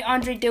guy,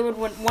 Andre Dillard,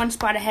 went one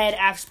spot ahead,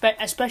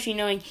 especially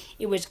knowing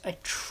it was a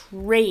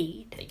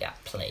trade. They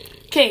got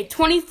played. Okay,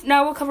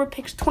 now we'll cover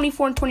picks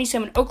 24 and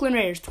 27. Oakland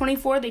Raiders.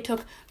 24, they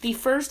took the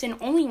first and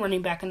only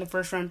running back in the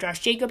first round, Josh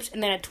Jacobs.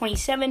 And then at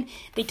 27,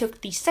 they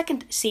took the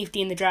second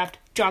safety in the draft,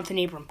 Jonathan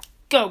Abram.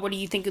 Go, what do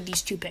you think of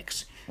these two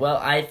picks? Well,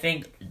 I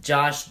think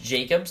Josh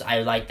Jacobs,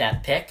 I like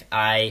that pick.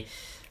 I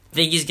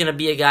think he's going to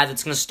be a guy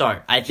that's going to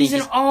start. I think he's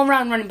an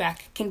all-around running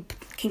back. Can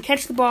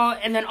catch the ball,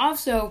 and then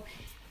also,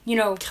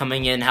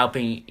 coming in,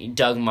 helping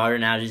Doug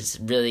Martin out, he's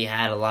really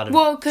had a lot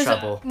of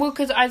trouble.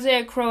 Because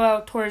Isaiah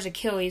Crowell tore his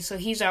Achilles, so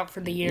he's out for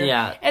the year.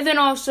 Yeah. And then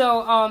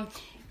also,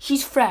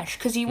 he's fresh,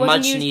 because he wasn't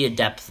much needed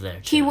depth there,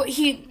 too.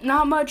 He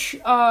not much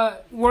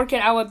work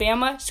at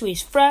Alabama, so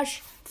he's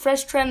fresh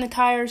tread in the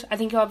tires. I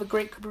think he'll have a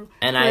great career.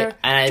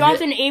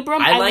 Jonathan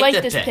Abram, I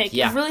like this pick.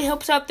 Yeah. It really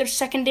helps out their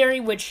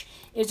secondary, which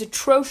is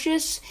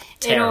atrocious.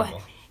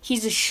 Terrible.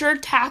 He's a sure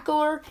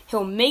tackler.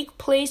 He'll make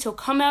plays. He'll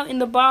come out in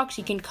the box.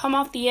 He can come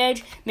off the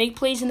edge, make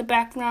plays in the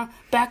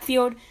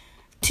backfield.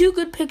 Two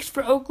good picks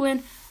for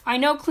Oakland. I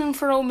know Clelin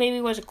Ferrell maybe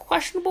was a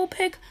questionable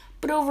pick,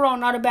 but overall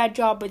not a bad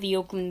job by the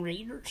Oakland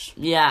Raiders.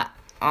 Yeah,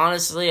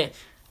 honestly,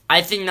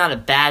 I think not a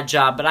bad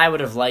job, but I would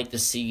have liked to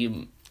see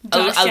him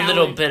a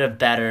little bit of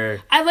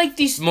better. I like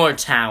these more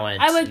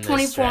talent. I like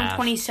 24 and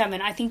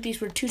 27. I think these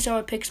were two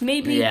solid picks.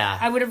 Maybe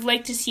I would have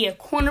liked to see a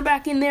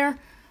cornerback in there,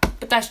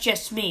 but that's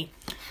just me.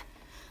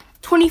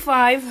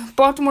 25,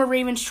 Baltimore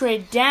Ravens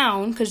trade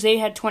down because they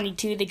had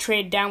 22. They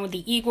traded down with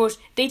the Eagles.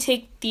 They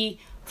take the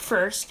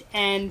first,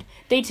 and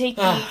they take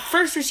the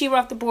first receiver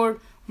off the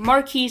board,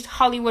 Marquise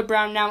Hollywood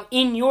Brown, now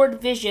in your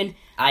division.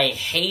 I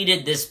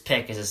hated this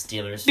pick as a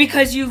Steelers fan.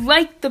 Because you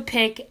liked the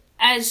pick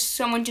as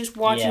someone just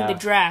watching the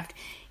draft.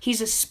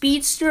 He's a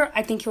speedster.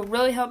 I think he'll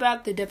really help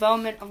out the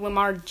development of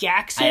Lamar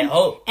Jackson. I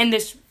hope. And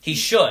he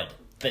should,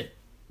 but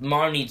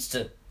Lamar needs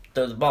to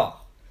throw the ball.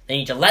 They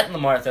need to let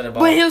Lamar throw the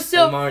ball. But he'll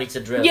still... Lamar needs to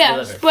deliver.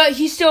 Yes, but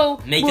he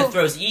still... Make the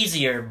throws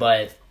easier,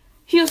 but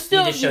he'll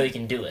still... need to show he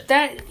can do it.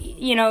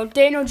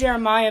 Daniel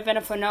Jeremiah of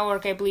NFL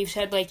Network, I believe,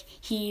 said,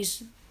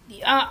 he's...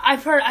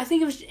 I've heard,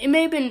 it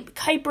may have been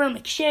Kuiper,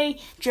 McShay,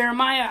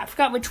 Jeremiah, I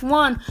forgot which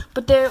one,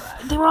 but they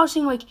were all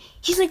saying,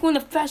 he's one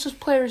of the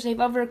fastest players they've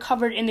ever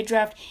covered in the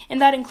draft,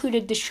 and that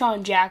included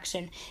Deshaun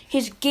Jackson.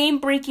 His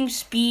game-breaking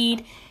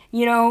speed,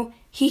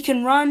 he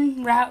can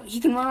run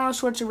all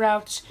sorts of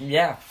routes.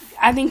 Yeah.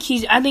 I think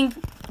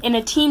in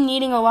a team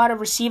needing a lot of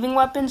receiving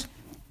weapons,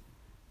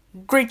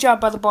 great job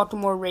by the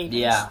Baltimore Ravens.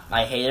 Yeah,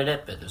 I hated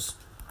it, but it was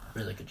a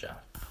really good job.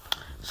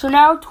 So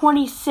now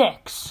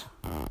 26.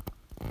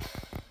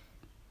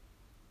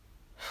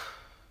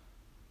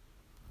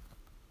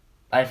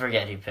 I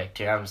forget who picked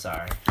here. I'm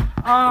sorry.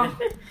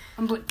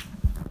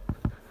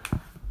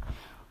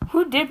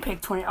 Who did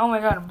pick 20? Oh my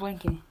god, I'm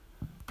blinking.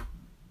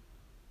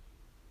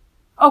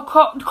 Oh,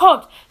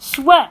 Colts.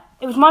 Sweat.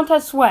 It was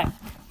Montez Sweat.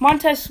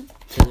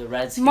 To the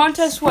Redskins.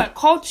 Montez Sweat.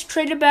 Colts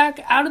traded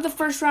back out of the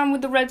first round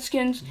with the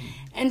Redskins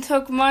and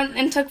took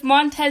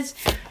Montez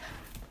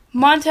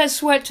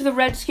Sweat to the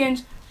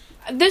Redskins.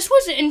 This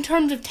was, in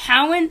terms of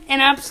talent, an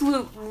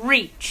absolute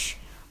reach.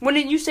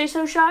 Wouldn't you say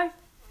so, Shai?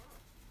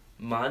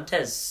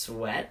 Montez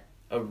Sweat?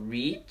 A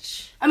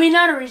reach? I mean,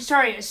 not a reach,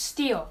 sorry, a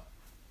steal.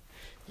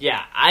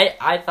 Yeah,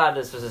 I thought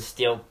this was a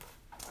steal.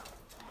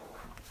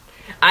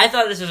 I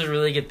thought this was a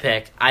really good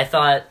pick. I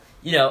thought,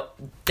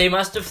 they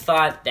must have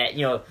thought that,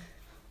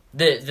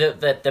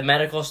 the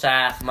medical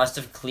staff must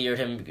have cleared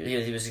him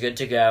because he was good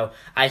to go.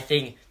 I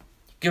think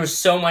there was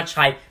so much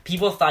hype.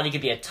 People thought he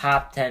could be a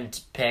top 10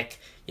 pick.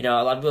 A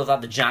lot of people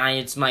thought the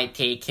Giants might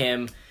take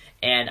him.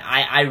 And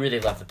I really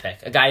love the pick.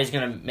 A guy who's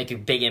going to make a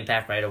big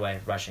impact right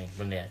away, rushing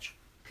from the edge.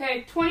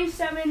 Okay,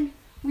 27,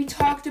 we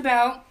talked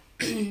about.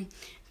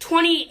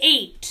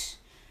 28.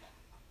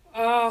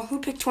 Who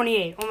picked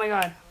 28? Oh, my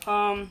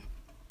God.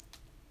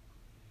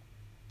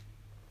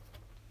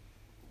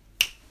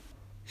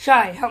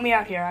 Shai, help me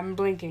out here. I'm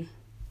blinking.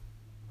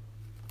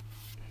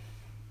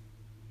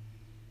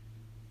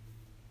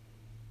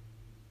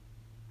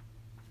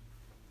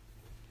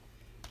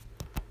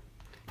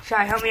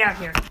 Shai, help me out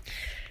here.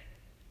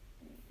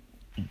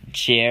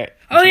 Jerry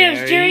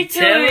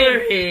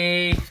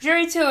Tillery.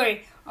 Jerry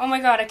Tillery. Oh my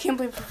god, I can't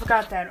believe I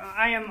forgot that.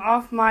 I am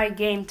off my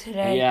game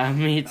today. Yeah,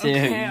 me too.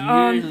 Okay,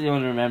 You're usually the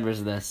one who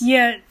remembers this.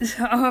 Yeah,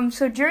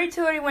 so Jerry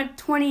Tillery went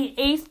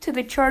 28th to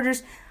the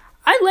Chargers.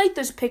 I like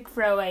this pick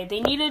for LA.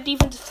 They needed a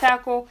defensive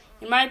tackle.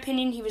 In my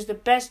opinion, he was the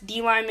best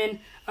D lineman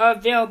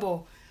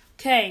available.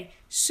 Okay,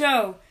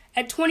 so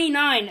at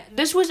 29,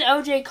 this was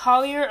LJ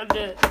Collier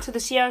to the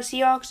Seattle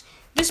Seahawks.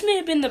 This may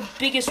have been the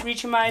biggest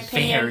reach in my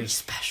opinion. Very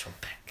special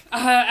pick.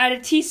 At a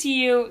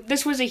TCU,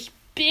 this was a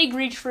big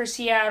reach for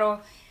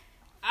Seattle.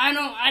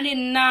 I did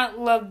not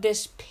love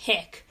this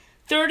pick.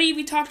 30,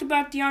 we talked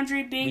about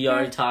DeAndre Baker. We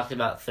already talked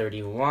about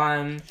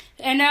 31.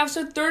 And now,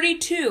 so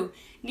 32.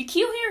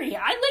 N'Keal Harry.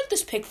 I like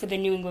this pick for the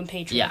New England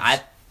Patriots. Yeah,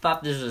 I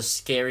thought this was a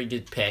scary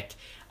good pick.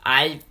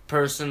 I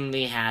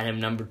personally had him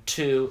number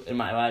 2 in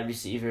my wide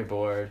receiver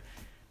board.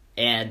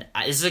 And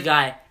this is a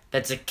guy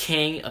that's a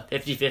king of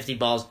 50-50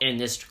 balls in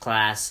this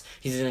class.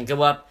 He's going to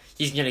go up.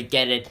 He's going to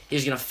get it.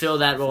 He's going to fill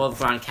that role of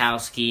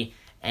Gronkowski.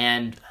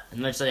 And as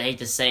much as I hate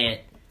to say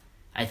it,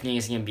 I think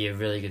it's going to be a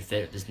really good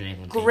fit with this New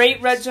England Great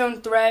Patriots. red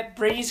zone threat.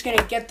 Brady's going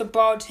to get the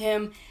ball to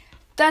him.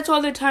 That's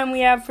all the time we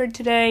have for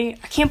today.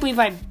 I can't believe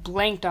I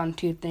blanked on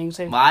two things.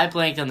 Well, I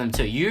blanked on them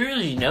too. You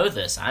really know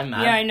this. Yeah,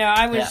 I know.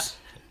 Yeah.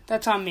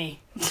 That's on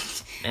me.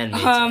 And me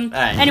too. All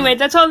right. Anyway,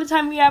 that's all the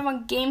time we have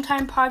on Game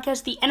Time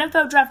Podcast, the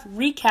NFL Draft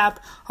Recap.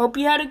 Hope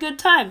you had a good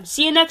time.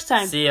 See you next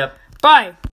time. See ya. Bye.